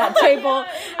I at that table.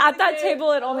 At that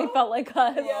table, it only felt like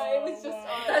us. Yeah, it was just.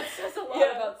 That says a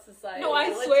lot about society. No,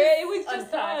 I swear it was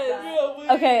just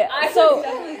us. Okay, so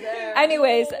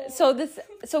anyways,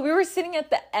 so we were sitting at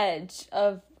the edge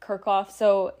of Kirkhoff,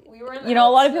 so we were you know,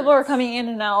 a lot of people were coming in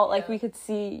and out, like we could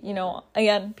see, you know,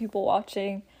 again, people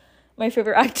watching, my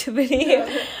favorite activity.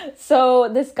 So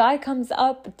this guy comes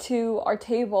up to our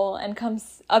table and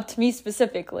comes up to me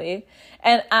specifically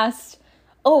and asked,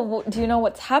 oh, do you know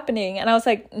what's happening? And I was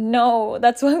like, no,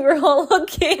 that's why we're all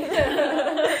looking.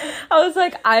 I was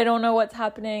like, I don't know what's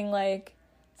happening. Like,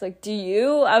 it's like, do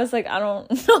you? I was like, I don't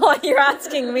know what you're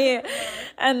asking me.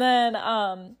 And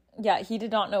then yeah, he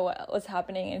did not know what was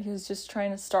happening, and he was just trying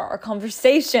to start our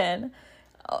conversation.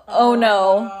 Oh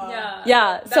no.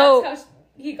 Yeah. So that's how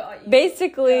he got you.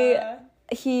 Basically,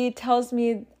 he tells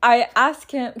me, I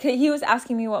asked him, he was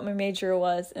asking me what my major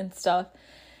was and stuff.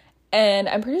 And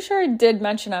I'm pretty sure I did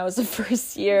mention I was a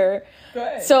first year.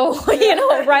 Good. So,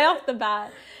 right off the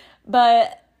bat.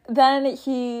 But then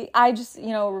I just,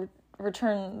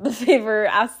 returned the favor,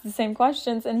 asked the same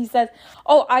questions, and he says,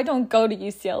 oh, I don't go to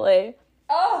UCLA.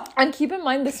 Oh. And keep in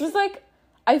mind, this was like,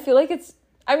 I feel like it's,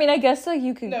 I guess like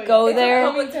you could go there. It's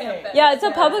a public campus. Yeah, it's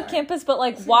a public campus, but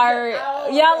like, why are,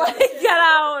 get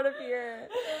out of here.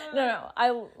 No,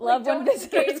 I love when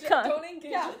visitors come. Don't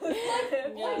engage with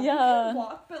them. Yeah.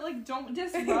 Walk, but like, don't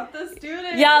disrupt the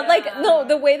students. Yeah, like, no,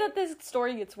 the way that this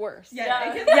story gets worse.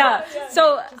 Yeah.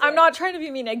 So I'm not trying to be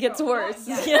mean, it gets worse.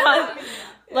 Yeah.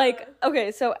 Like,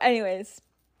 okay, so anyways,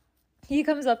 he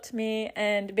comes up to me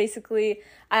and basically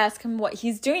I ask him what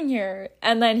he's doing here.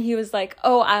 And then he was like,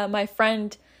 oh, my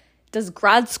friend does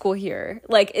grad school here,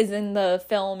 like is in the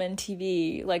film and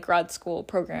TV, like grad school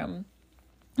program.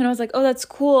 And I was like, oh, that's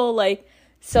cool. Like,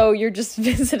 so you're just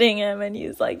visiting him? And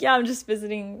he's like, yeah, I'm just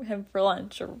visiting him for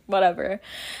lunch or whatever.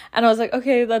 And I was like,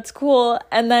 okay, that's cool.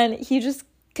 And then he just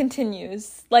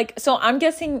continues. Like, so I'm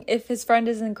guessing if his friend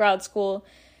is in grad school,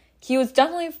 he was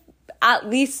definitely at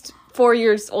least 4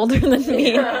 years older than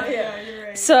me. Yeah, you're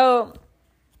right. So,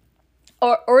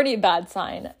 already a bad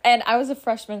sign. And I was a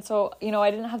freshman, so,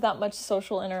 I didn't have that much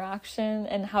social interaction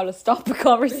and how to stop a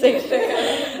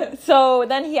conversation. So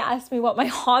then he asked me what my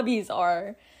hobbies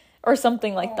are or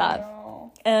something like that.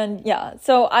 No. And yeah,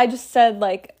 so I just said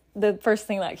like the first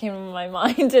thing that came to my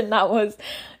mind, and that was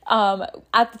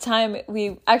at the time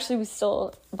we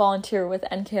still volunteer with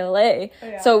NKLA. Oh,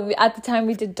 yeah. So at the time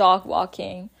we did dog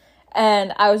walking,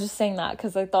 and I was just saying that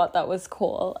because I thought that was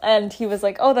cool. And he was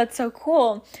like, oh, that's so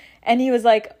cool. And he was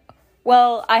like,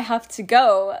 well, I have to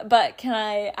go, but can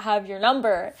I have your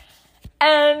number?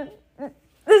 And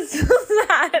this was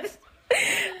sad.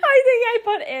 I think I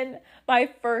put in my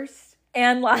first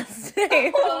and last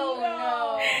name. Oh,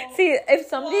 no. See, if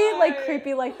somebody like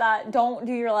creepy like that, don't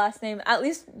do your last name. At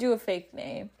least do a fake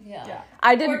name. Yeah.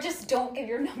 I didn't. Or just don't give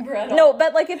your number at all. No,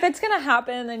 but like if it's gonna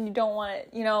happen, then you don't want it.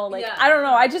 I don't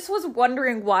know. I just was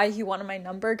wondering why he wanted my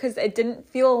number because it didn't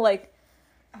feel like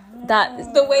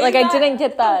that. The way I didn't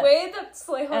get that. The way that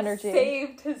Saleha energy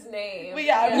saved his name. But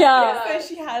yeah.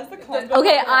 She has the contact.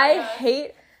 Okay, I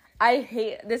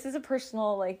hate. This is a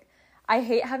personal like. I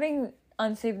hate having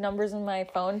unsaved numbers in my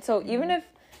phone. So even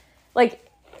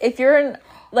if you're in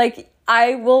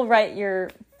I will write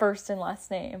your first and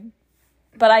last name,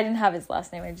 but I didn't have his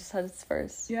last name. I just had his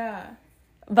first. Yeah.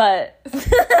 But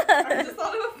I just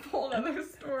thought of a whole other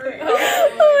story.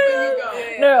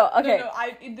 No, okay. No,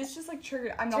 this just like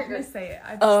triggered. I'm not gonna say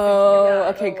it.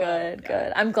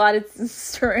 Good. I'm glad it's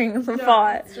stirring the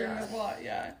pot. Stirring the pot,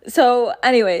 yeah. So,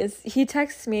 anyways, he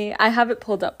texts me. I have it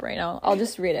pulled up right now. I'll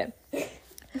just read it.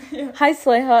 Yeah. Hi,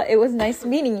 Saleha. It was nice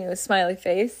meeting you. Smiley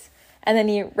face. And then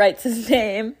he writes his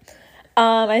name.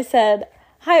 I said,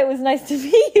 hi, it was nice to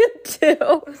meet you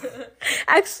too.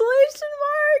 Exclamation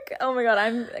mark. Oh my God,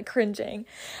 I'm cringing.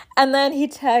 And then he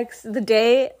texts the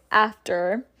day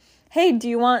after, hey, do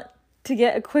you want to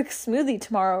get a quick smoothie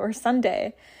tomorrow or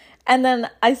Sunday? And then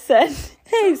I said,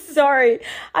 hey, sorry,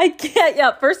 I can't.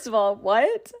 Yeah, first of all,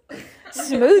 what?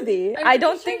 Smoothie? I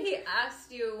don't think he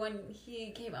asked you when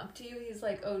he came up to you. He's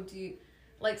like, oh, do you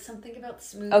like something about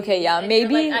smoothies? Okay, yeah, and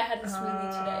maybe. Like, I had a smoothie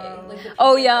today. Like,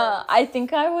 oh yeah, I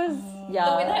think I was. Yeah.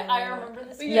 The way that I remember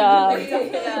this. Yeah.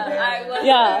 I was.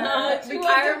 Yeah.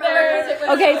 I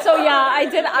remember. Okay, so yeah, I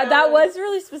did. That was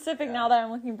really specific. Now that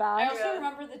I'm looking back. I also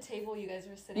remember the table you guys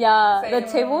were sitting. Yeah, at. the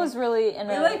table was really in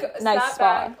a nice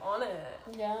spot. On it.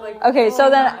 Yeah. Okay, so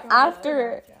then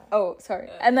after. Oh, sorry.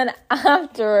 And then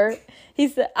after, he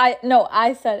said,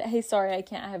 I said, hey, sorry, I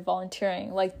can't have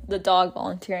volunteering, like the dog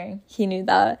volunteering. He knew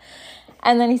that.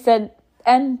 And then he said,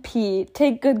 NP,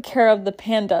 take good care of the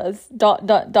pandas, ...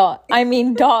 I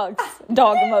mean dogs,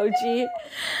 dog emoji.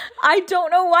 I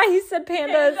don't know why he said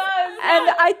pandas. And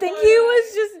I think he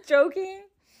was just joking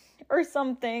or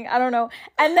something. I don't know.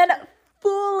 And then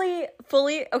fully,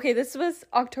 okay, this was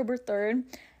October 3rd.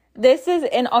 This is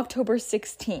in October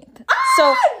 16th.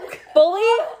 So fully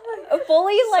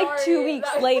like 2 weeks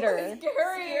later. I did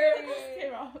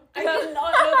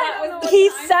not know that was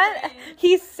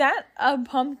he sent a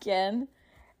pumpkin.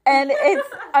 And it's,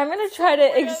 I'm going to try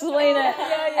to explain it.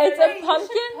 It's a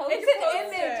pumpkin.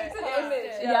 It's an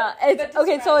image. Yeah. It's,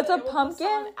 okay, so it's a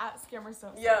pumpkin. At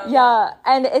Scammerstone. Yeah.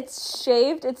 And it's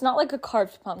shaved. It's not like a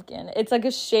carved pumpkin. It's like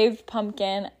a shaved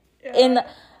pumpkin in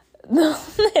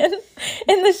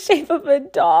the shape of a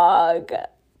dog. It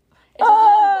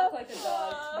doesn't look like a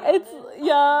dog.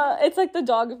 It's like the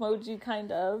dog emoji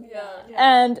kind of. Yeah.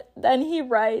 And then he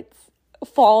writes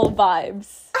fall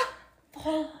vibes.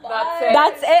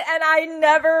 That's it. And I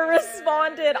never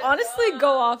responded. Honestly,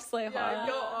 go off, Slayha. Yeah,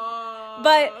 go off.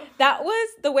 But that was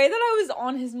the way that I was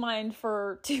on his mind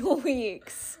for 2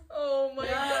 weeks. Oh my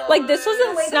god. Like, this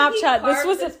wasn't Snapchat. This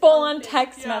was a full-on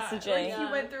text messaging. Like,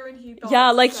 he went through and he thought.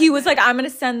 Yeah, like, he was like, I'm gonna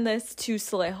send this to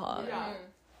Slayha. Yeah.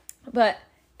 But,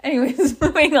 anyways,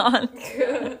 moving on.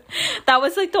 That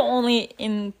was, like, the only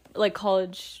in, like,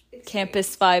 college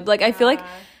campus vibe. Like, I feel like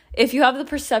if you have the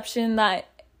perception that,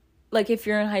 like, if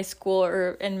you're in high school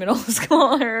or in middle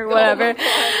school or whatever,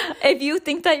 if you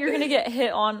think that you're gonna get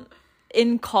hit on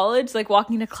in college, like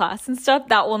walking to class and stuff,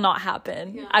 that will not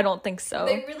happen. Yeah. I don't think so.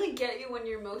 They really get you when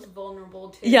you're most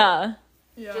vulnerable too. Yeah.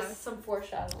 Just some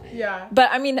foreshadowing. Yeah. But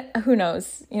I mean, who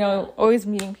knows? You know, always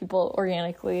meeting people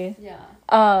organically.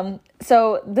 Yeah.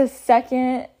 So the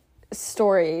second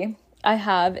story I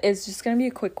have is just gonna be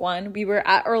a quick one. We were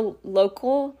at our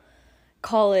local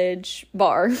college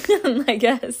bar, I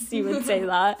guess you would say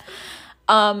that,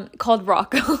 called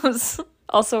Rocco's.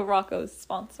 Also, Rocco's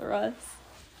sponsor us.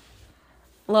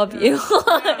 Love you.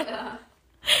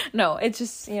 No, it's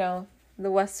just, you know,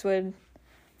 the Westwood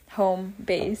home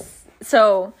base.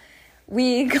 So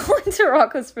we go into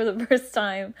Rocco's for the first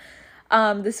time.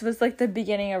 This was like the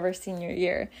beginning of our senior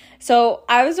year. So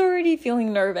I was already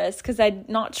feeling nervous because I'm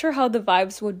not sure how the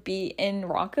vibes would be in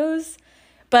Rocco's.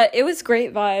 But it was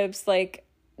great vibes. Like,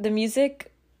 the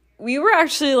music, we were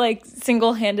actually, like,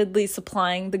 single-handedly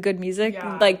supplying the good music,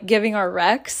 like, giving our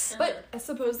recs. But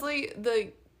supposedly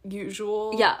the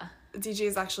usual DJ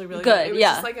is actually really good. It was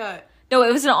just like a... No,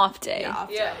 it was an off day. Yeah, off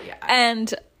day, yeah.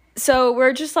 And so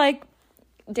we're just, like,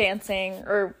 dancing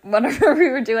or whatever we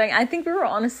were doing. I think we were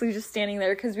honestly just standing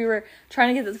there because we were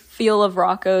trying to get the feel of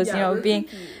Rocco's, you know, being...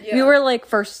 We were, like,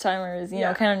 first-timers, you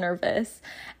know, kind of nervous.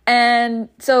 And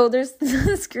so there's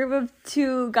this group of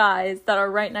 2 guys that are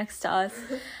right next to us.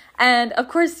 And, of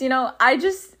course, you know, I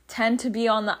just tend to be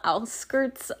on the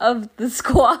outskirts of the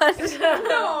squad.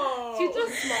 No. She's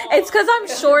just small. It's because I'm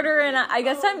shorter and I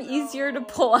guess I'm easier to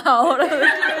pull out.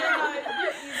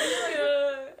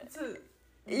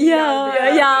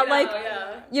 Yeah, like,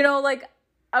 you know, like,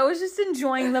 I was just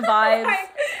enjoying the vibes.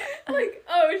 Like,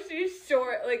 oh, she's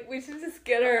short. Like, we should just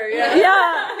get her. Yeah.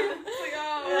 Like,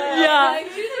 oh. Yeah. Like,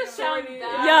 she's a shorty.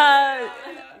 Yeah.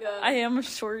 I am a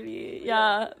shorty.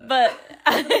 Yeah. But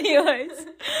anyways,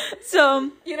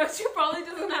 so. You know, she probably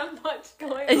doesn't have much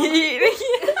going on.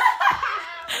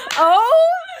 Oh.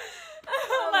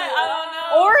 I don't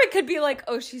know. Or it could be like,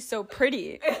 oh, she's so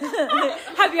pretty.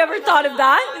 Have you ever thought of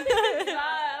that?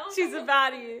 She's a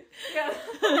baddie. Yeah.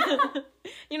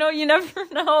 You know, you never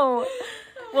know.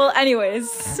 Well,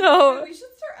 anyways, so... We should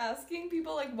start asking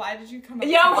people, like, why did you come up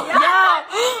Why?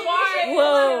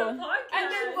 Whoa.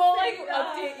 And then we'll, like,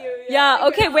 update you. Yeah,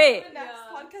 okay, wait. The next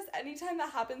podcast, anytime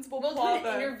that happens, we'll pull out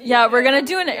the interview. Yeah, we're gonna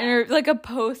do an like a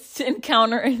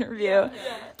post-encounter interview. Yeah.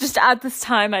 Just at this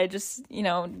time, I just, you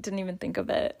know, didn't even think of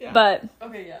it. Yeah. But...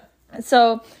 Okay, yeah.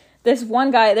 So... there was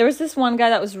this one guy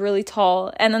that was really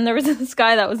tall, and then there was this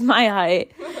guy that was my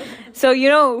height. So you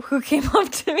know who came up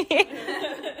to me?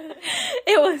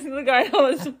 It was the guy that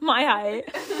was my height.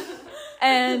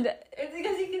 And it's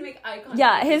because he can make eye contact.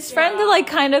 Yeah, his friend like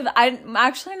kind of, I'm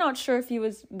actually not sure if he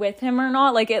was with him or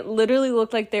not. Like, it literally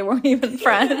looked like they weren't even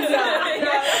friends.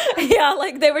 Yeah,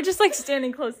 like they were just like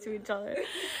standing close to each other.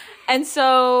 And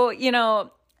so, you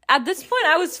know, at this point,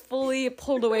 I was fully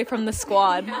pulled away from the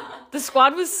squad. Yeah. The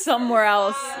squad was somewhere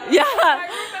else. Yeah. I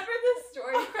remember this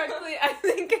story correctly. I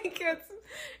think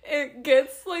it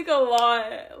gets like a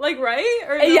lot, like, right?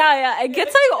 Or no? Yeah. It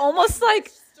gets like almost like.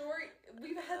 Story.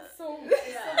 We've had so many.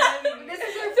 This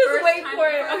is our just wait for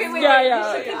it. Okay, wait.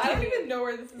 Yeah. I don't even know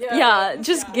where this is.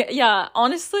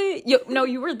 Honestly,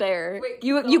 you were there. Wait,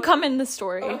 you come in the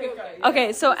story.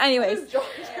 Okay. So, anyways,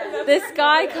 this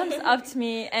guy comes up to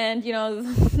me, and you know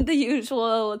the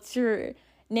usual. What's your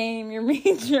name? Your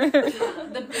major?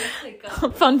 The basic.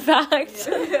 Fun fact.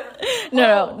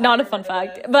 No, not a fun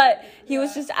fact. But he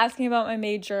was just asking about my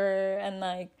major and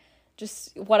like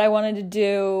just what I wanted to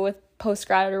do with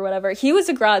post-grad or whatever. He was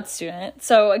a grad student,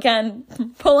 so again,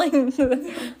 pulling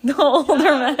the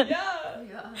older men.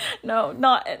 No,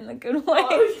 not in a good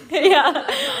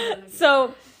way.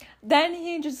 So then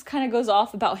he just kind of goes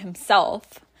off about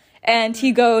himself, and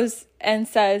he goes and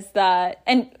says that,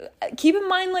 and keep in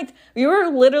mind, like, we were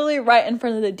literally right in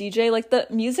front of the DJ, like, the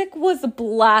music was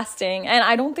blasting, and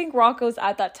I don't think Rocco's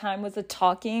at that time was a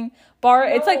talking bar.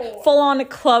 No. It's like full-on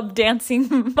club dancing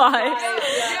vibes.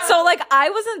 Yeah. So, like,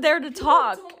 I wasn't there to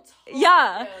talk.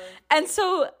 Yeah. And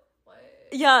so,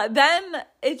 then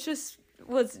it just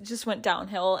went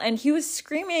downhill, and he was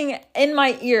screaming in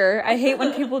my ear. I hate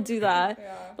when people do that.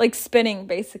 like spitting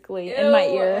basically in my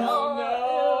ear. Oh,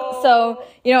 no. So,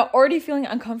 you know, already feeling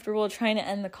uncomfortable trying to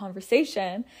end the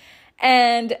conversation.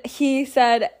 And he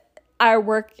said, I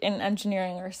work in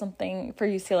engineering or something for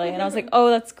UCLA. And I was like, oh,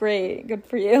 that's great. Good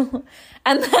for you.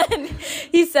 And then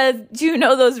he says, do you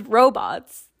know those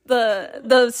robots?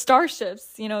 The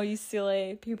starships, you know,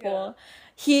 UCLA people. Yeah.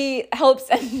 He helps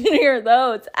engineer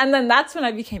those. And then that's when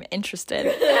I became interested.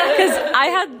 Because I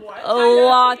had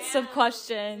lots of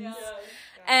questions. Yeah.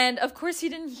 And of course he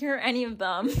didn't hear any of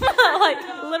them.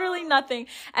 Like literally nothing.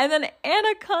 And then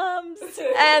Anna comes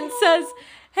and says,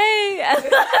 hey.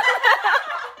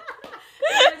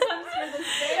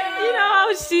 You know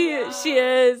how she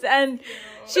is. And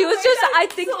she was just, I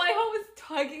think. So I was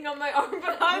tugging on my arm,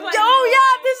 but I was like, oh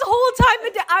yeah, this whole time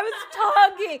I was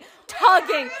tugging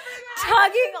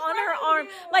on her arm.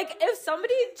 Like if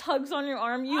somebody tugs on your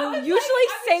arm, you usually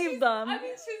save them. I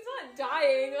mean, she's not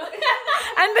dying.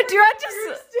 And Madeira was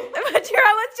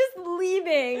just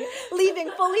leaving,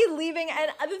 fully leaving.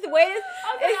 And the way I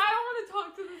don't want to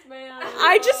talk to this man.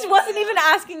 I just wasn't even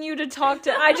asking you to talk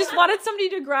to. I just wanted somebody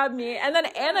to grab me. And then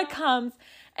Anna comes.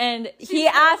 And he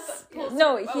asks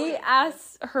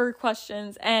her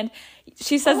questions, and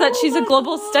she says that she's a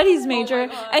global studies major,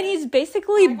 and he's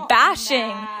basically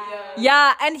bashing.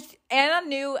 Yeah, and Anna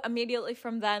knew immediately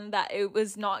from then that it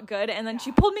was not good, and then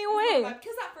she pulled me away.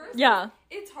 Because at first,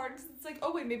 it's hard because it's like,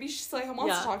 oh wait, maybe she's like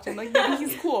wants to talk to him, like maybe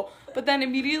he's cool. But then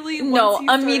immediately, no.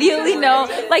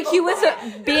 Like he was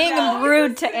being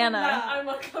rude to Anna. I'm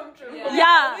uncomfortable.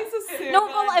 Yeah. No,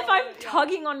 well, if I'm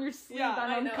tugging on your sleeve,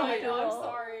 I'm uncomfortable. I'm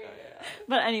sorry.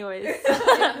 But anyways, the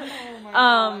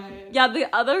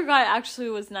other guy actually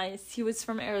was nice. He was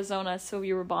from Arizona, so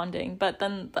we were bonding. But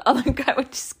then the other guy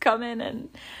would just come in and,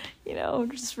 you know,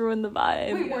 just ruin the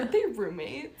vibe. Wait, weren't they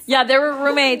roommates? Yeah, they were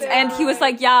roommates, and he was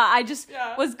like, I just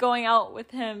was going out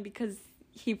with him because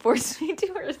he forced me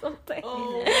to or something. Oh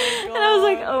my God. And I was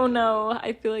like, oh no,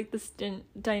 I feel like this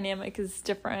dynamic is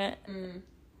different.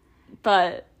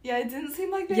 But yeah, it didn't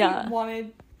seem like they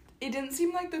wanted. It didn't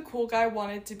seem like the cool guy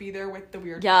wanted to be there with the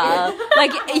weird guy.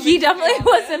 Like he definitely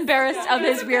was embarrassed of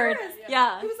his weird.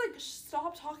 Yeah. He was like,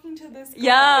 stop talking to this guy.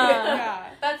 Yeah.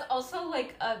 That's also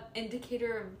like an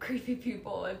indicator of creepy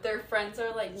people if their friends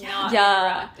are like not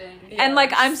interacting. And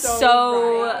like I'm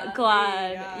so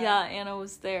glad Anna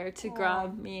was there to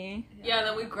grab me. Yeah, and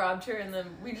then we grabbed her and then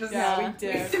we just we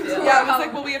did. Yeah, it was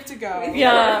like, well, we have to go.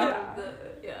 Yeah.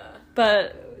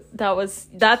 But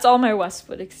that's all my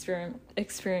Westwood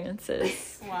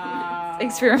experiences. Wow.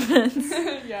 Experiments.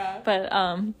 Yeah. But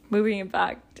moving it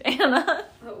back to Anna.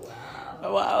 Oh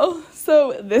wow.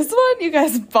 So this one, you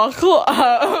guys buckle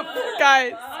up.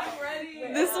 Guys. I'm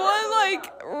ready. This one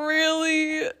like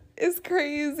really is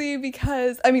crazy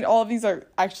because I mean all of these are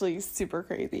actually super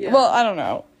crazy. Yeah. Well, I don't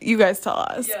know. You guys tell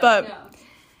us.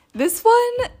 This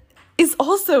one is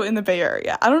also in the Bay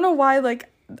Area. I don't know why it's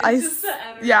the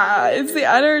energy. Yeah, it's the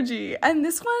energy. And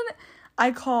this one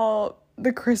I call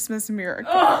the Christmas miracle.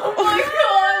 Oh my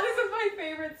God, this is my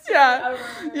favorite story ever.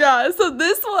 Yeah, so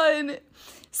this one,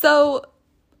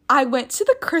 I went to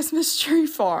the Christmas tree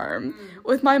farm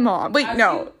with my mom. Wait,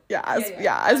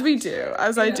 as we do.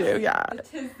 As I do, yeah.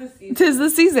 Tis the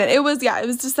season. It was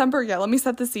December. Yeah, let me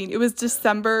set the scene. It was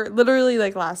December, literally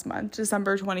like last month,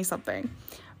 December 20-something.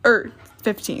 Or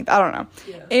 15th, I don't know.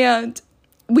 Yeah. And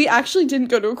we actually didn't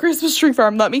go to a Christmas tree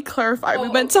farm. Let me clarify. We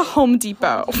went to Home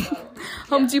Depot.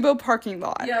 Home Depot parking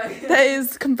lot. That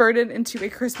is converted into a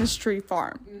Christmas tree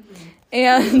farm.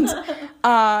 And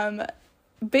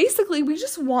basically we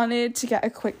just wanted to get a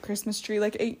quick Christmas tree.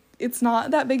 Like it's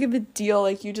not that big of a deal.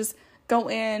 Like you just go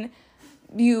in,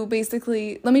 you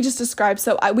basically, let me just describe.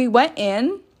 So we went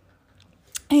in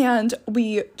and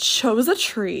we chose a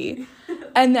tree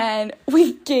and then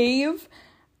we gave,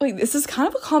 this is kind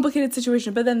of a complicated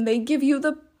situation, but then they give you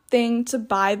the thing to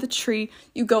buy the tree.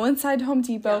 You go inside Home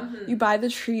Depot, you buy the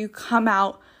tree, you come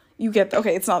out, you get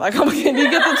it's not that complicated. You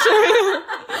get the tree.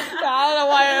 I don't know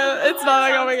why it's not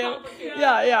that complicated.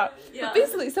 Yeah. But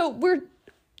basically, so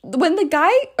when the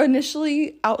guy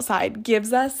initially outside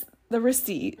gives us the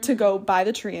receipt to go buy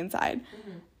the tree inside,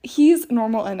 he's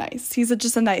normal and nice. He's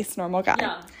just a nice, normal guy.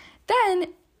 Yeah.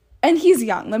 And he's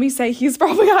young. Let me say he's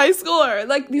probably a high schooler.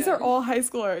 Like, these are all high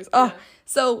schoolers. Yeah.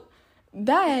 So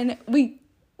then we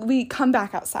come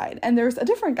back outside, and there's a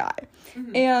different guy.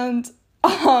 And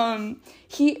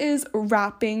he is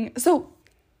rapping. So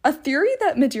a theory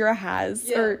that Madeira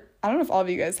has, or I don't know if all of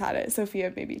you guys had it,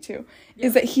 Sophia maybe too,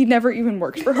 is that he never even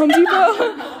worked for Home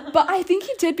Depot. But I think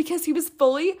he did because he was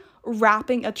fully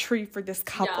wrapping a tree for this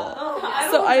couple.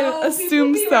 I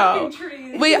assume so.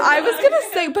 Wait, I was gonna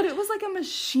say, but it was like a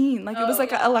machine. Like, it was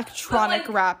like an electronic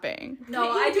wrapping. No,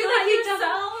 I feel like you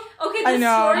sell. Okay, I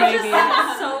know, maybe.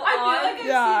 So I feel like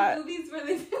I've seen movies where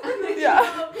they do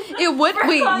It would.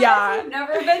 Wait, yeah. I've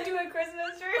never been to a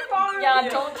Christmas tree farm. Yeah,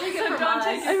 don't take it from us.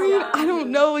 I mean, I don't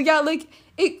know. Yeah, like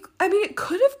it. I mean, it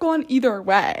could have gone either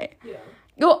way. Yeah.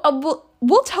 No,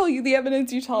 we'll tell you the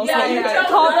evidence. You tell us. Yeah.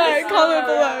 Comment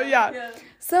below. Yeah.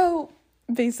 So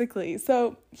basically,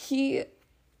 so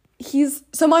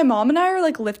my mom and I are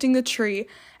like lifting the tree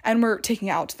and we're taking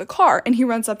it out to the car, and he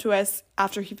runs up to us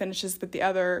after he finishes with the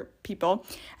other people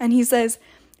and he says,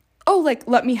 oh, like,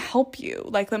 let me help you,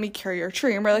 like, let me carry your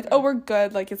tree. And we're like, oh, we're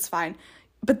good, like, it's fine.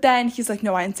 But then he's like,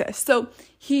 no, I insist. So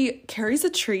he carries a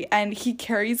tree and he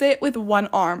carries it with one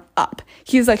arm up.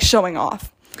 He's like showing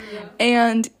off. Yeah.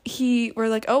 And we're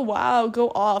like, oh wow,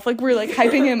 go off, like, we're like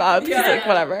hyping him up. He's like,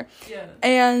 whatever.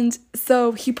 And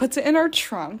so he puts it in our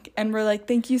trunk and we're like,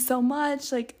 thank you so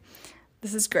much, like,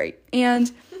 this is great.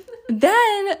 And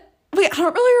then wait, I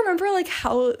don't really remember like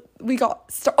how we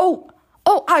got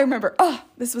I remember.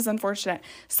 This was unfortunate.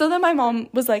 So then my mom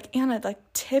was like, Anna, like,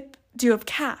 do you have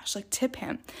cash? Like, tip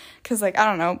him. Because, like, I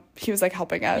don't know, he was like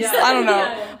helping us. I don't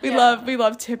know. We love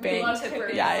tipping. We love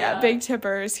tippers. Big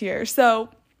tippers here. So,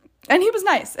 and he was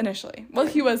nice initially. Well,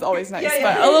 he was always nice,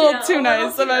 but a little too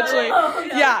nice eventually.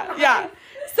 Yeah.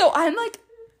 So I'm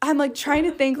like trying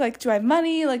to think, like, do I have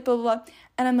money? Like, blah, blah, blah.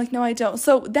 And I'm like, no, I don't.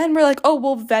 So then we're like, oh,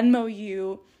 we'll Venmo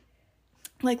you.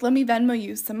 Like, let me Venmo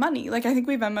you some money. Like, I think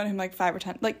we Venmoed him like $5 or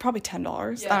 $10, like probably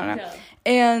 $10. I don't know.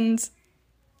 And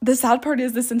the sad part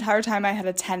is this entire time I had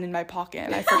a 10 in my pocket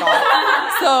and I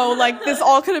forgot. So, like, this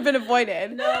all could have been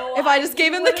avoided if I just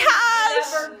gave him the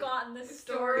cash. Never gotten this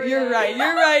story. You're right.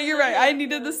 I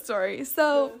needed the story.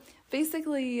 So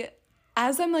basically,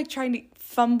 as I'm like trying to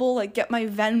fumble, like, get my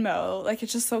Venmo, like,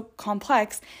 it's just so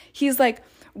complex. He's like,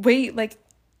 wait, like,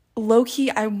 low-key,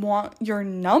 I want your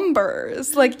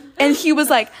numbers, like, and he was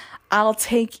like, I'll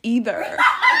take either.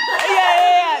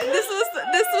 Yeah. This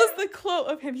was the quote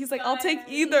of him. He's like, I'll take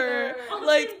either.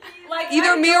 Like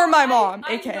either me or my mom,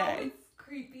 aka. I know it's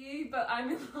creepy, but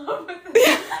I'm in love with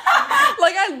it.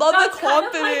 Like, I love the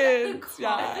confidence.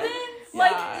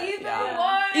 Like,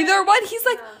 either one. He's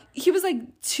like, he was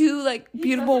like two like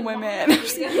beautiful women.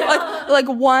 like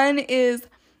one is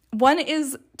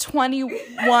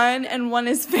 21 and one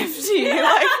is 50.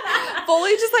 Like,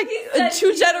 fully just like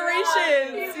two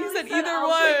generations. He said either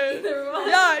one.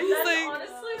 Yeah, he's like,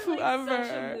 honestly,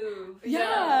 whoever.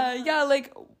 Yeah,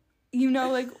 like, you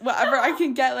know, like, whatever I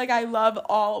can get, like, I love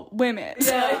all women.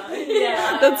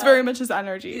 Yeah. That's very much his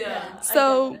energy. Yeah.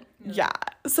 So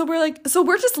so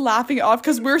we're just laughing it off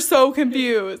because we're so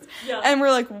confused. And we're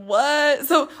like, what?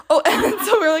 So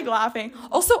we're like laughing.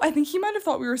 Also, I think he might have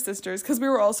thought we were sisters because we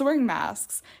were also wearing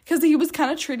masks, because he was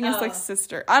kind of treating us like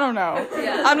sister. I don't know.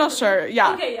 I'm not sure.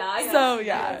 Okay, I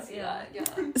guess.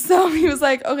 So he was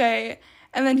like, okay.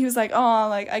 And then he was like, oh,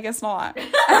 like, I guess not.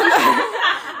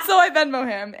 So I Venmo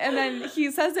him. And then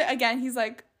he says it again. He's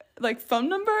like, phone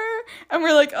number? And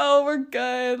we're like, oh, we're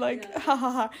good. Like, ha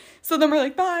ha ha. So then we're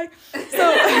like, bye. So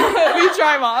we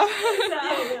drive off.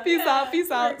 Peace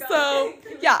out. So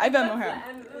yeah, I Venmo him.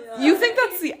 You think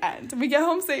that's the end. We get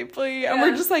home safely and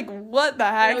we're just like, what the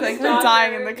heck? Like, we're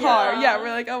dying in the car. Yeah,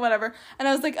 we're like, oh, whatever. And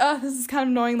I was like, oh, this is kind of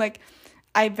annoying. Like,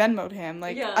 I Venmo'd him.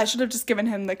 Like, I should have just given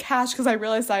him the cash because I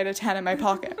realized I had a 10 in my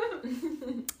pocket.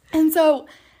 And so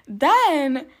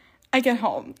then I get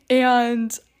home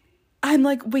and I'm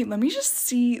like, wait, let me just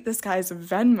see this guy's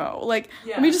Venmo. Like,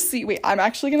 let me just see. Wait, I'm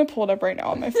actually going to pull it up right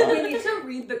now on my phone. We need to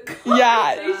read the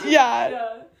conversation.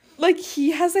 Yeah. Like,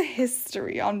 he has a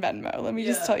history on Venmo. Let me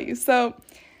just tell you. So,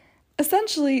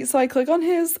 essentially, I click on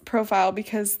his profile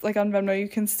because, like, on Venmo, you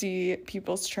can see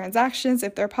people's transactions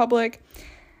if they're public.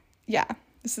 Yeah,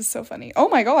 this is so funny. Oh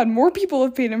my God, more people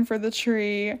have paid him for the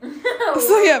tree.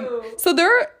 So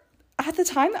at the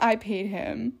time that I paid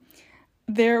him,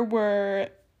 there were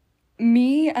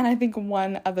me and I think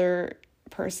one other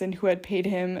person who had paid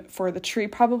him for the tree,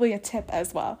 probably a tip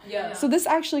as well. Yeah. So this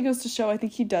actually goes to show I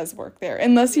think he does work there,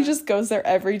 unless he just goes there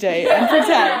every day and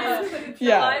pretends.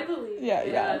 I believe.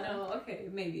 No, okay,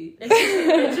 maybe.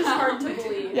 It's just hard to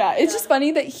believe. Yeah, it's just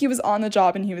funny that he was on the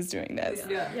job and he was doing this.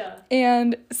 Yeah.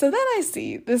 And so then I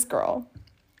see this girl,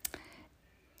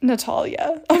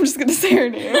 Natalia. I'm just gonna say her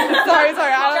name. sorry.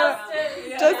 I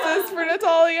don't know. Justice for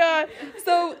Natalia.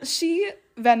 So she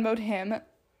Venmo'd him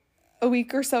a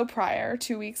week or so prior,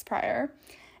 2 weeks prior,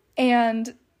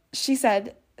 and she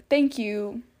said, thank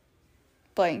you,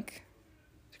 blank,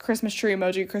 Christmas tree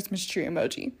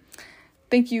emoji.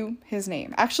 thank you, his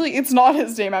name. Actually, it's not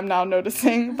his name, I'm now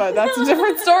noticing, but that's a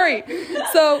different story.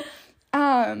 So,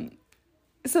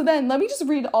 so then let me just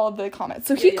read all of the comments.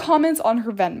 So he comments on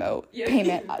her Venmo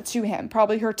payment to him,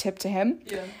 probably her tip to him.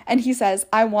 Yeah. And he says,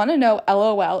 I want to know,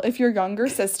 LOL, if your younger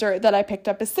sister that I picked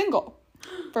up is single.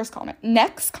 First comment.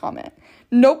 Next comment.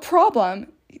 No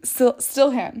problem. Still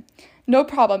him. No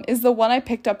problem. Is the one I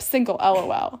picked up single,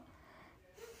 LOL.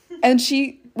 And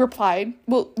she replied,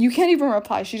 well, you can't even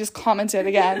reply. She just commented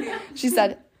again. She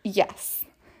said, yes.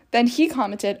 Then he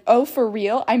commented, oh, for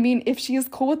real? I mean, if she is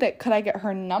cool with it, could I get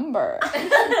her number?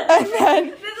 And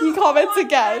then he comments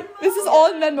again. This is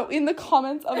all in Venmo, in the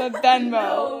comments of a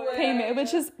Venmo payment,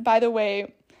 which is, by the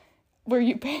way, where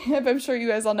you pay, I'm sure you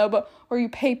guys all know, but where you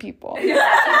pay people. It's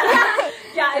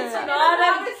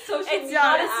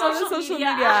not a social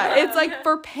media. It's like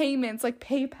for payments, like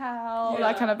PayPal,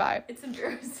 that kind of vibe. It's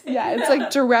embarrassing. Yeah, it's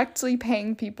like directly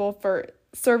paying people for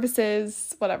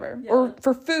services, whatever, or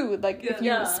for food, like if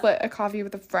you split a coffee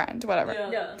with a friend, whatever.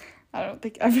 I don't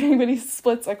think everybody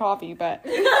splits a coffee, but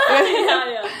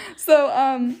so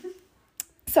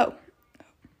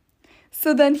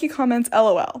then he comments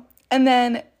LOL, and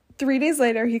then 3 days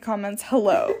later he comments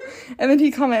hello, and then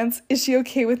he comments, is she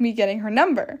okay with me getting her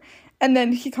number? And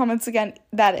then he comments again,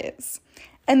 that is.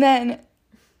 And then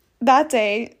that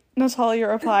day Natalia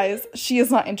replies, she is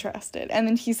not interested, and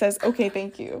then he says, okay,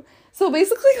 thank you. So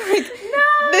basically, like,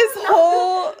 this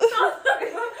whole...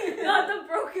 Not the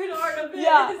broken heart of it.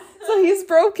 Yeah, so he's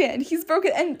broken.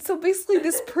 And so basically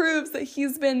this proves that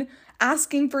he's been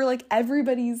asking for, like,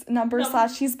 everybody's number /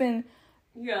 he's been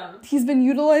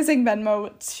utilizing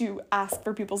Venmo to ask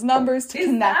for people's numbers to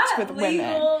connect with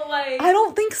women. Like, I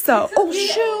don't think so. Oh,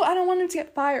 shoot, I don't want him to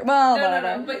get fired. Well,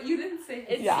 whatever. No, but you didn't say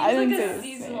it. Yeah, I didn't like say a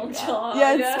seasonal job.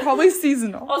 Yeah, it's probably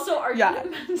seasonal. Also, are you going to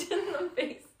mention the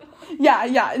Facebook?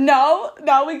 Yeah. No,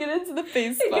 now we get into the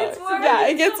Facebook. It gets worse. Yeah,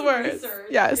 it gets worse. Research.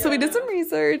 Yeah, so we did some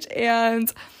research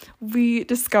and we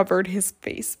discovered his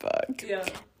Facebook. Yeah.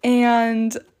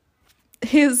 And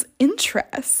his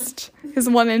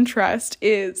one interest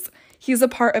is he's a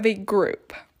part of a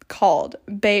group called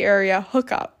Bay Area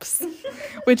Hookups,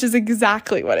 which is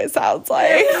exactly what it sounds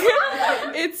like.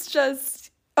 It's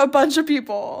just a bunch of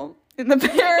people in the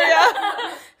Bay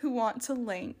Area who want to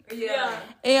link. Yeah.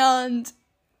 And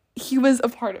he was a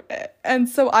part of it. And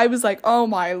so I was like, oh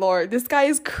my Lord, this guy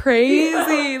is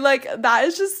crazy. Like, that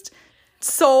is just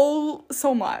so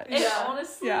much. And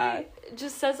honestly, it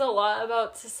just says a lot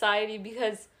about society,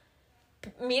 because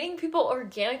meeting people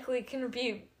organically can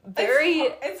be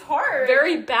it's hard.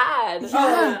 Very bad.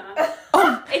 Yeah.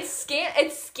 It's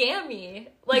scammy.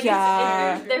 Like,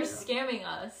 they're scamming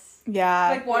us. Yeah.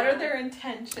 Like, what are their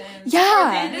intentions?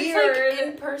 Yeah. And it's, like,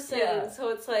 in person, so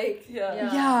it's, like,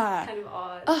 kind of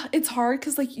odd. It's hard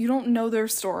because, like, you don't know their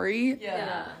story.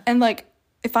 Yeah. And, like,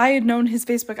 if I had known his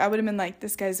Facebook, I would have been like,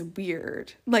 this guy's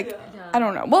weird. Like, I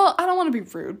don't know. Well, I don't want to be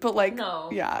rude, but, like,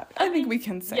 I think we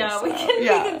can say so. We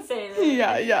can say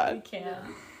that. Yeah. We can.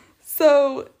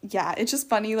 So, yeah, it's just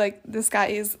funny, like, this guy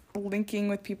is linking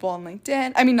with people on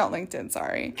LinkedIn. I mean, not LinkedIn,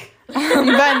 sorry.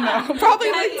 Venmo. Probably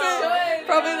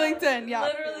LinkedIn, yeah.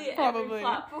 Literally probably. every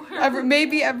platform.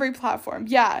 Maybe every platform,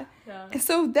 yeah.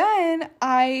 So then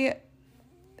the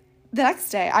next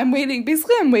day, I'm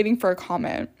waiting for a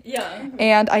comment. Yeah.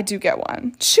 And I do get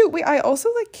one. Shoot, wait, I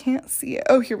also, like, can't see it.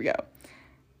 Oh, here we go.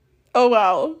 Oh,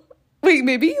 wow. Wait,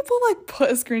 maybe we'll, like, put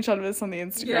a screenshot of this on the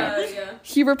Instagram. Yeah.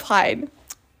 He replied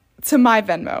to my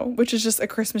Venmo, which is just a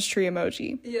Christmas tree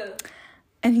emoji. Yeah.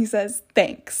 And he says,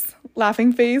 thanks.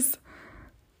 Laughing face.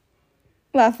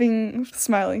 Laughing,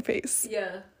 smiling face.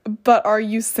 Yeah. But are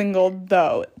you single,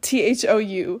 though?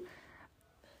 THOU.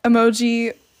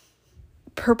 Emoji,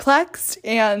 perplexed,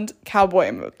 and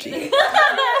cowboy emoji.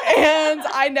 And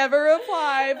I never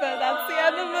reply, but that's the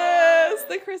end of this.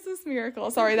 The Christmas miracle.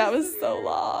 Sorry, that was so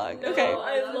long. Okay.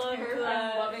 I love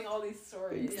that. I'm loving all these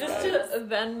stories. Just a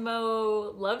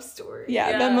Venmo love story.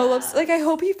 Yeah, Venmo love. Like, I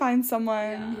hope he finds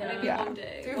someone. Maybe one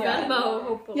day. Through Venmo,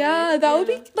 hopefully. Yeah, that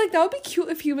would be cute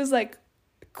if he was, like,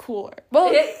 cooler.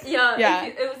 Well, it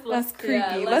was less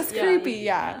creepy. Less creepy.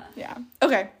 Yeah.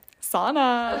 Okay.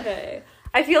 Sana. Okay.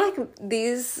 I feel like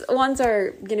these ones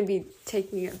are gonna be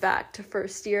taking it back to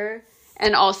first year,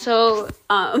 and also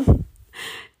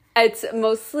it's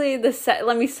mostly the set.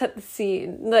 Let me set the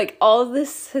scene. Like, all of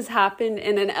this has happened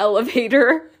in an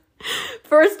elevator.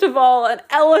 First of all, an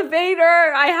elevator.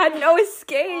 I had no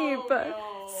escape. Oh,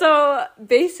 no. So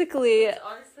basically, it's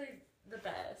honestly the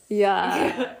best.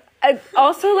 Yeah. And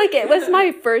also, like, it was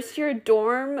my first year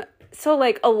dorm, so,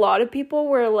 like, a lot of people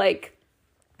were, like,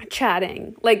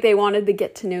 chatting, like, they wanted to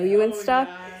get to know you and stuff.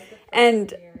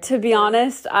 To be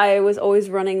honest, I was always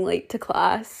running late to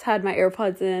class, had my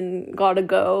AirPods in, gotta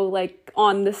go, like,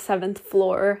 on the 7th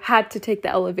floor, had to take the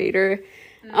elevator.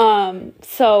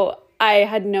 So I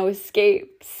had no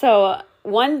escape. So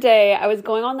one day I was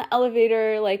going on the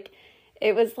elevator, like,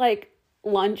 it was, like,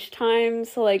 lunchtime.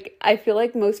 So, like, I feel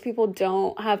like most people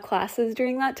don't have classes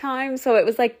during that time. So it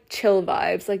was, like, chill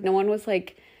vibes. Like, no one was,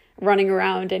 like, running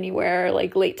around anywhere,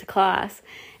 like, late to class.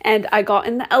 And I got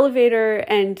in the elevator,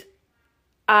 and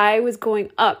I was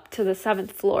going up to the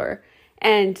 7th floor,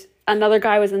 and another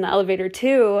guy was in the elevator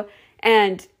too,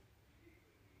 and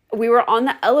we were on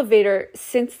the elevator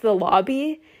since the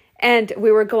lobby, and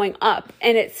we were going up,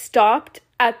 and it stopped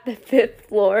at the 5th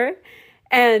floor,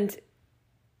 and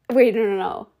wait,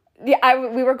 no. Yeah,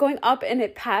 we were going up, and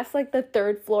it passed, like, the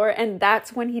 3rd floor, and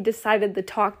that's when he decided to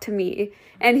talk to me,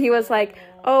 and he was like,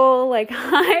 oh, like,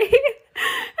 hi.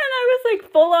 And I was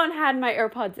like, full on had my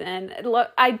AirPods in.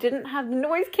 Look, I didn't have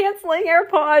noise canceling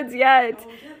AirPods yet. Oh,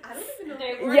 yeah. I don't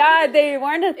even know. They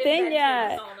weren't a thing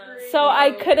yet. So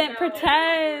I couldn't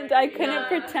pretend.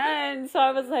 So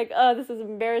I was like, oh, this is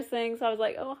embarrassing. So I was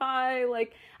like, oh, hi.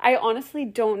 Like, I honestly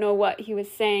don't know what he was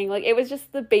saying. Like, it was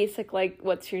just the basic, like,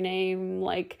 what's your name?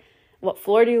 Like, what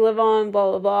floor do you live on?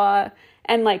 Blah, blah, blah.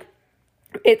 And, like,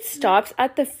 it stops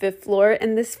at the 5th floor,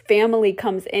 and this family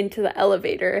comes into the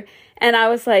elevator, and I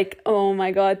was like, oh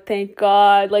my god, thank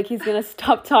god, like, he's gonna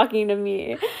stop talking to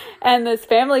me. And this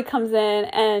family comes in,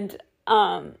 and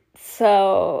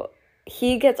so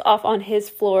he gets off on his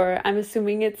floor. I'm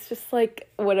assuming it's just, like,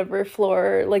 whatever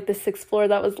floor, like the 6th floor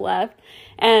that was left,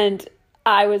 and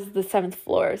I was the 7th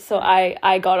floor, so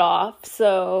I got off.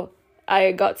 So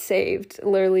I got saved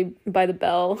literally by the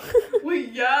bell.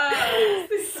 Wait, yeah.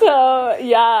 So,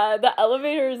 yeah, the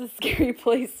elevator is a scary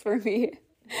place for me.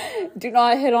 Do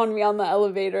not hit on me on the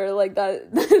elevator. Like,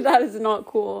 that is not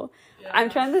cool. Yeah. I'm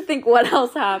trying to think what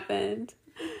else happened.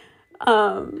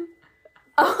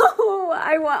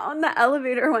 I went on the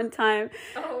elevator one time.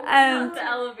 And the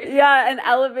elevator. Yeah, an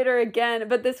elevator again.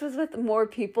 But this was with more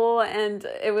people, and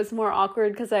it was more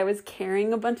awkward because I was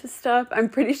carrying a bunch of stuff. I'm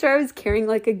pretty sure I was carrying,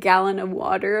 like, a gallon of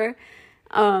water.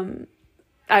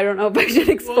 I don't know if I should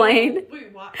explain. Whoa,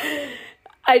 wait, what?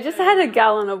 I just had a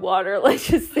gallon of water, let's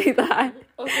just say that.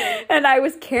 Okay. And I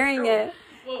was carrying it.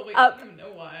 Whoa, wait, up. I don't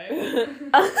know why.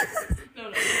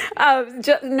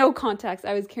 No context.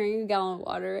 I was carrying a gallon of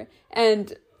water,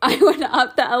 and I went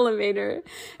up the elevator,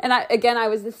 and I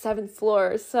was the 7th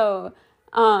floor. So,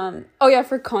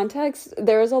 for context,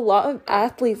 there was a lot of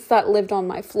athletes that lived on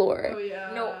my floor. Oh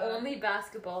yeah. No, only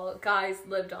basketball guys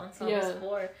lived on someone's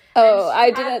floor. Oh,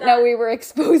 I didn't know we were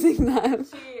exposing them.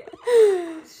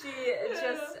 She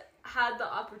just had the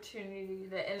opportunity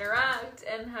to interact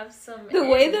and have some. The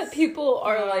way that people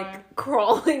are like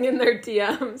crawling in their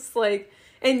DMs, like.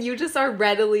 And you just are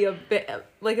readily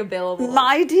available.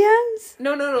 My DMs?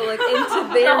 No, like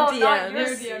into their DMs. Not your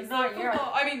DMs. Not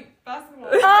football. I mean, basketball.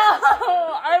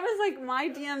 Oh, I was like, my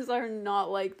DMs are not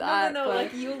like that. No,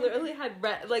 like you literally had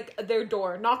their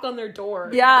door, knock on their door.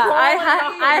 Yeah,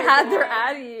 I had their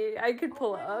Addy. I could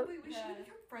pull up. Wait, we should become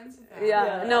friends with that.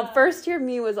 Yeah. No, first year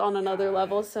me was on another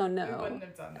level, so no. We wouldn't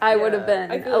have done that. I would have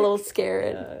been a little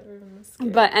scared.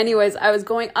 But anyways, I was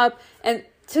going up, and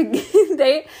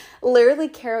they literally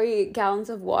carry gallons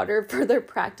of water for their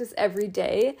practice every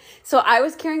day. So I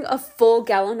was carrying a full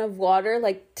gallon of water,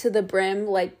 like, to the brim,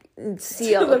 like,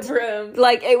 sealed. To the brim.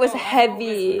 Like, it was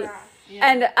heavy.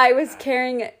 And I was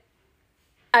carrying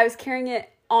it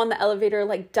on the elevator,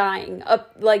 like, dying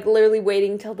up, like, literally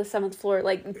waiting till the 7th floor,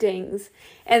 like, dings.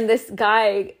 And this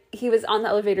guy, he was on the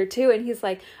elevator too, and he's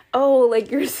like, oh,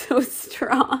 like, you're so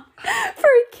strong for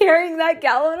carrying that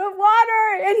gallon of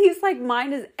water. And he's like,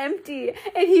 mine is empty.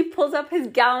 And he pulls up his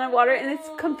gallon of water, and it's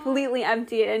completely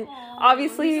empty. And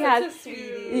obviously he had,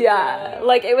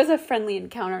 like, it was a friendly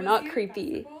encounter, not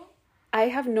creepy. I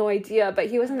have no idea, but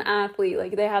he was an athlete.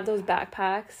 Like, they have those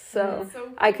backpacks, so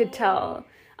cool. I could tell.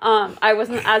 I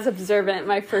wasn't as observant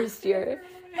my first year.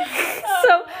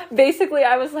 So basically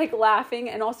I was like laughing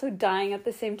and also dying at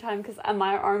the same time because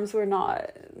my arms were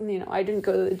not, I didn't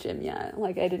go to the gym yet.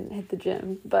 Like, I didn't hit the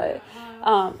gym, but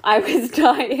I was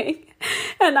dying.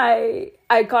 And I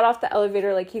got off the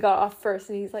elevator, like, he got off first,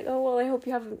 and he's like, oh, well, I hope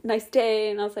you have a nice day.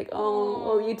 And I was like,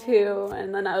 oh, you too.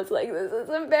 And then I was like, this is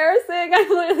embarrassing. I'm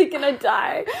literally gonna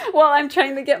die while I'm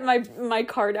trying to get my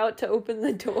card out to open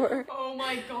the door. Oh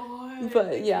my god.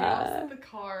 But yeah. The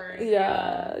card.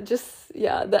 Yeah.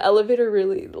 The elevator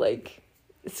really, like,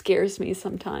 scares me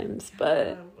sometimes,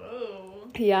 but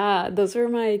yeah, those were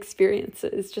my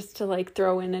experiences, just to, like,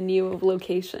 throw in a new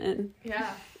location.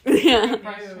 Yeah. Yeah.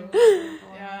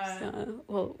 Yeah. So,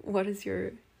 well, what is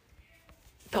your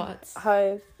thoughts.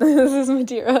 Hi, this is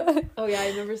Madeira. Oh yeah,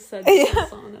 I never said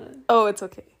persona. Oh, it's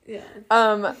okay. Yeah.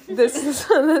 This is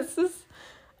wait,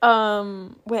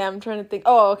 I'm trying to think.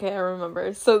 Oh, okay, I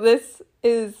remember. So this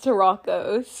is to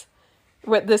Rocco's.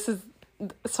 Wait, this is,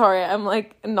 sorry, I'm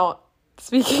like not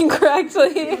speaking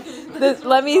correctly.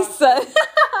 Let me set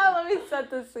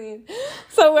the scene.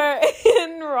 So we're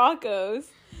in Rocco's.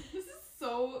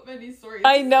 So many stories.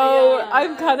 I know. Yeah.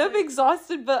 I'm kind of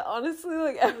exhausted, but honestly,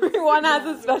 like everyone has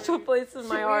a special place in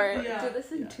my heart. Do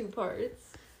this in 2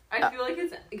 parts. I feel like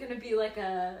it's gonna be like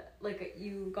a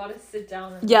you gotta sit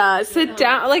down. And sit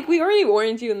down. Like we already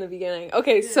warned you in the beginning.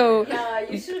 Okay, so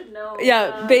you should know.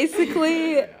 Yeah,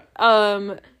 basically,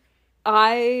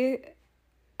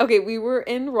 we were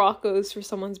in Rocco's for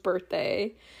someone's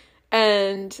birthday,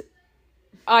 and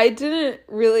I didn't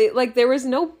really, like, there was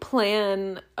no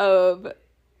plan of,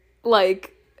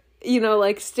 like, you know,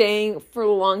 like, staying for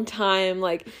a long time.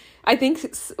 Like, I think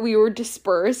we were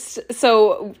dispersed.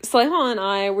 So, Saleha and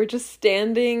I were just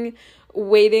standing,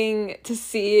 waiting to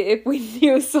see if we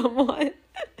knew someone.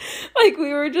 Like,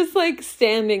 we were just, like,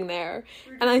 standing there.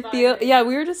 And I feel,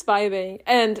 we were just vibing.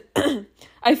 And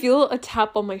I feel a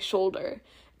tap on my shoulder.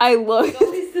 I look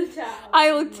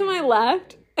to my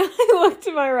left, and I look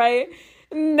to my right.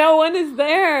 No one is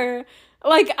there.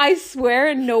 Like, I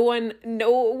swear no one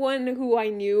who I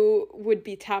knew would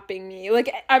be tapping me. Like,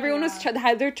 everyone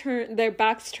had their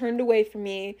backs turned away from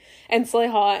me and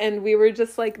Saleha, and we were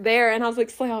just, like, there. And I was like,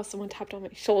 Saleha, someone tapped on my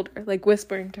shoulder, like,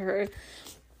 whispering to her.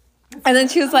 And then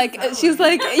she was like, yeah.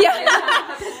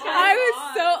 I was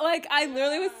so, like, I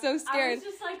literally was so scared.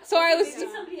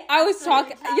 I was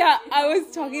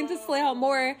talking to Saleha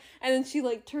more, and then she,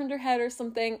 like, turned her head or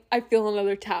something. I feel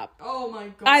another tap. Oh my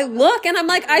god. I look, and I'm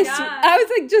like, I was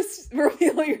like, just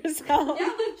reveal yourself. Yeah,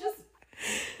 like,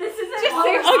 this is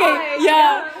okay,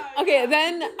 yeah. Okay,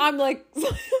 then I'm like,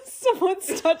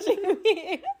 someone's touching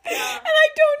me, and I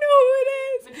don't know who it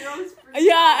is.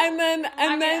 Yeah, and then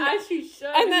I'm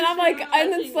like,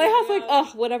 and then Saleha's like,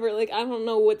 oh, whatever, like, I don't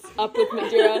know what's up with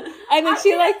Madeira. And then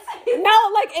she, like,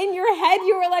 no, like, in your head,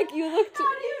 you were like, you looked. How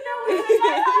do you know what's in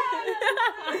my head?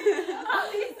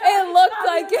 It looked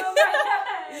like it.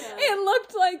 It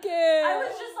looked like it. I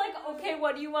was just like, okay,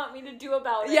 what do you want me to do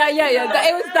about it? Yeah.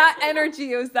 It was that energy.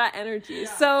 Yeah.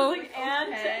 So,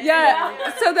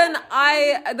 so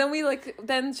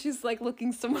then she's like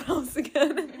looking somewhere else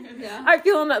again. Yeah. I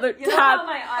feel another tap. How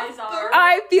my eyes are.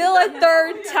 I feel a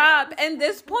third tap. And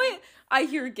this point, I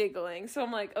hear giggling. So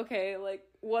I'm like, okay, like,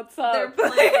 what's up? They're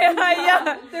playing.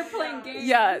 They're playing games.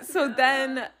 Yeah. So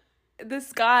then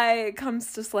this guy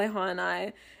comes to Saleha and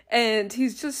I, and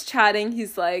he's just chatting.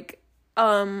 He's like,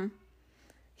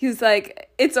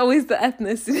 it's always the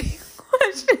ethnicity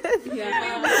question.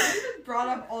 Yeah. We brought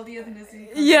up all the ethnicity.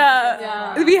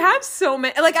 Yeah. We have so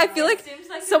many. Like, I feel like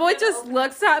someone just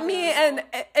looks at me, and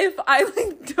if I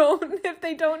if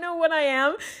they don't know what I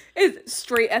am, it's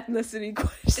straight ethnicity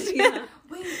question. Yeah.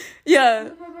 Wait. Yeah.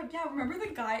 Remember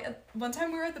the guy? One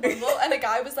time we were at the bungalow, and a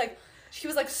guy was like, he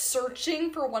was like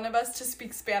searching for one of us to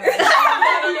speak Spanish.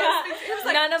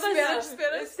 None of us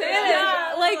Spanish.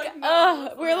 Yeah, like,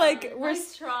 we're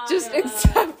just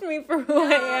accept me for who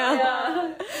I am.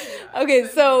 Yeah. Okay,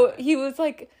 so he was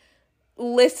like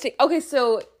listing. Okay,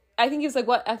 so I think he was like,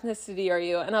 "What ethnicity are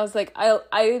you?" And I was like, I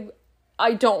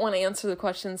don't want to answer the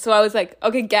question. So I was like,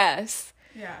 "Okay, guess."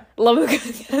 Yeah. Love a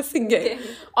good guessing game.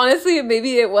 Honestly,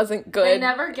 maybe it wasn't good. They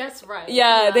never guess right.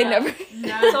 Yeah, they never.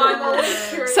 So I'm always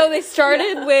curious. So they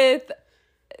started with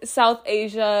South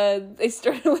Asia. They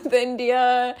started with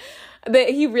India.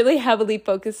 He really heavily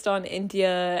focused on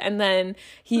India, and then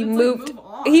he moved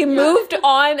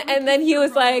on, and then he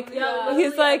was like,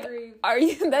 are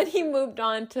you, then he moved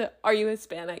on to, are you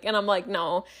Hispanic? And I'm like,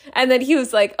 no. And then he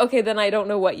was like, okay, then I don't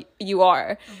know what you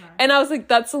are. Okay. And I was like,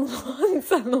 that's a little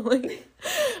unsettling.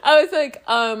 I was like,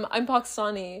 I'm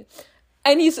Pakistani.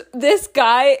 And this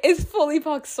guy is fully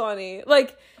Pakistani.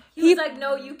 Like, He's like,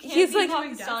 no, you can't be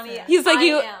Pakistani. He's like,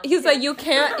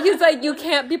 you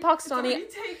can't be Pakistani.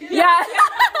 Yeah.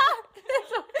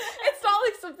 It's not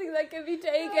like something that can be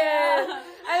taken. Yeah.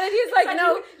 And then he's like,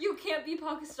 no, you can't be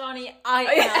Pakistani. I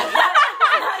am.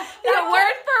 Yeah,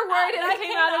 word for word, it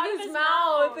came out of his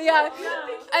mouth. Yeah.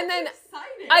 And then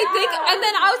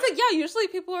I was like, yeah, usually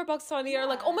people who are Pakistani are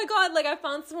like, oh my god, like I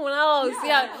found someone else.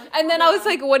 Yeah. And then I was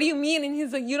like, what do you mean? And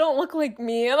he's like, you don't look like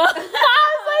me. And I was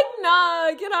like,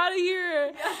 nah, get out of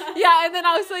here. Yeah. And then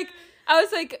I was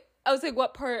like,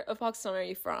 what part of Pakistan are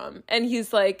you from? And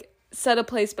he's like, said a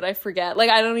place, but I forget. Like,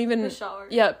 I don't even. Peshawar.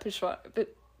 Yeah, Peshawar.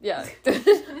 But yeah,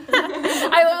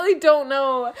 I literally don't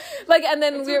know. Like, and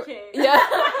then okay. yeah.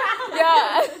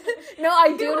 No,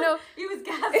 I do know. He was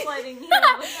gaslighting you.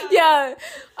 Yeah.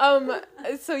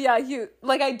 So yeah,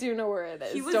 I do know where it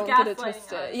is. He was Don't get it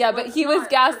twisted. us. Yeah, but he was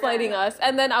gaslighting us,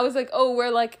 and then I was like, oh,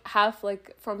 we're like half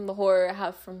like from Lahore,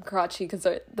 half from Karachi, because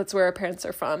that's where our parents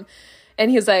are from, and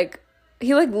he was like.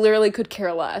 He, like, literally could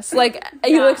care less. Like,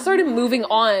 he, like, started moving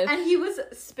on. And he was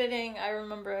spitting, I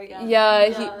remember again.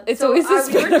 Yeah. It's always his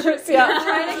spitters. Yeah.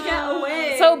 Trying to get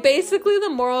away. So, basically, the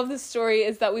moral of the story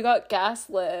is that we got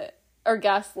gaslit. Or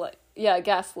gaslit. Yeah,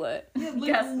 gaslit.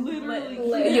 Yeah,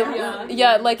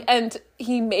 like, and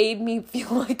he made me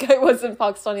feel like I wasn't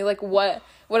Pakistani. Like, what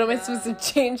am I supposed to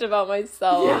change about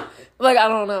myself? Yeah. Like, I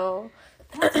don't know.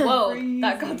 Whoa,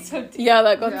 that got so deep. Yeah,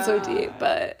 that got so deep,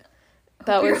 but...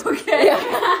 That was okay. Yeah.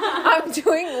 I'm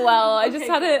doing well. I just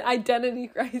had an identity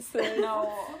crisis.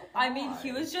 No, I mean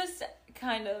he was just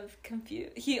kind of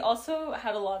confused. He also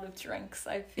had a lot of drinks.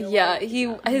 I feel. Yeah, like.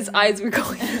 His eyes were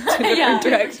going in different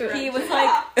directions. He was like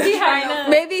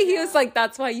maybe he was like,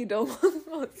 that's why you don't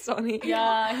want Sonny.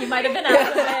 Yeah, he might have been out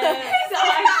of it.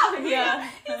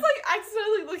 He's like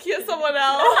accidentally looking at someone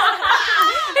else.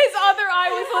 His other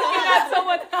eye was looking at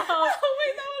someone else. Oh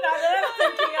my god. Now that I'm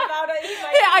thinking about it, he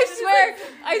might. Yeah,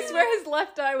 I swear his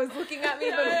left eye was looking at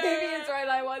me, but maybe his right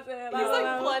eye wasn't. He's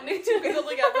like blending two people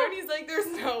together, and he's like, "There's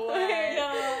no way."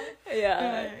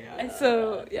 Yeah.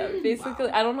 So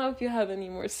basically, I don't know if you have any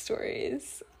more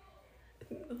stories.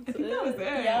 I think that was it.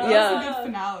 Yeah. That was a good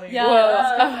finale. Yeah.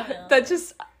 Well, that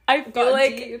just I feel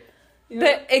like. Deep.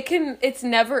 That it's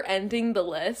never ending the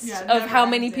list of how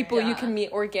many people you can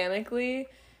meet organically.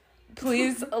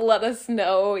 Please let us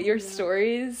know your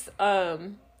stories.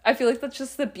 I feel like that's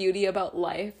just the beauty about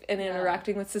life and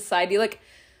interacting with society. Like,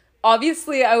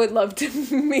 obviously, I would love to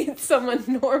meet someone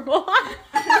normal.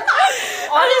 Honestly,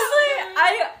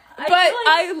 I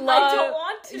don't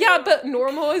want to. Yeah, but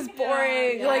normal is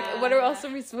boring. Like, what else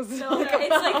are we supposed to talk about? It's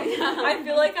like, I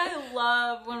feel like I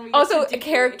love when we also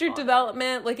character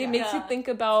development. Like, it makes you think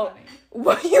about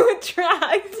what you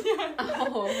attract.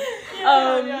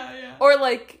 Or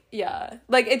like,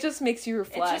 like it just makes you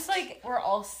reflect. It's just like we're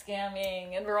all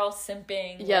scamming and we're all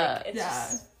simping. Yeah, like,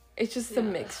 it's just a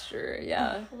mixture.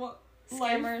 Yeah,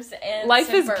 scammers and life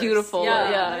simpers. Is beautiful.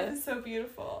 Yeah, life is so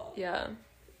beautiful. Yeah.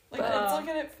 Like, let's look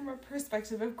at it from a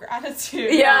perspective of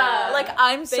gratitude. Yeah, like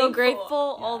I'm so grateful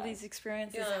all these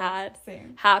experiences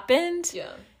happened. Yeah,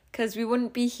 because we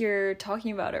wouldn't be here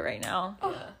talking about it right now.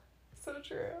 Yeah, so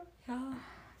true.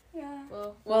 Yeah.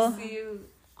 We'll see you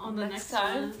on the next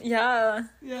time. Yeah.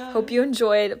 Hope you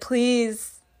enjoyed.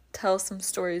 Please tell some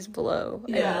stories below.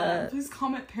 Please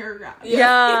comment paragraphs.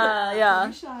 Yeah.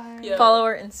 Yeah. Follow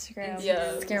our Instagram.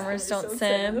 Yeah. Scammers don't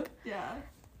simp. Yeah.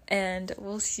 And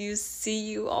we'll see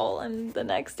you all in the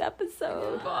next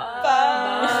episode.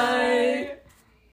 Bye.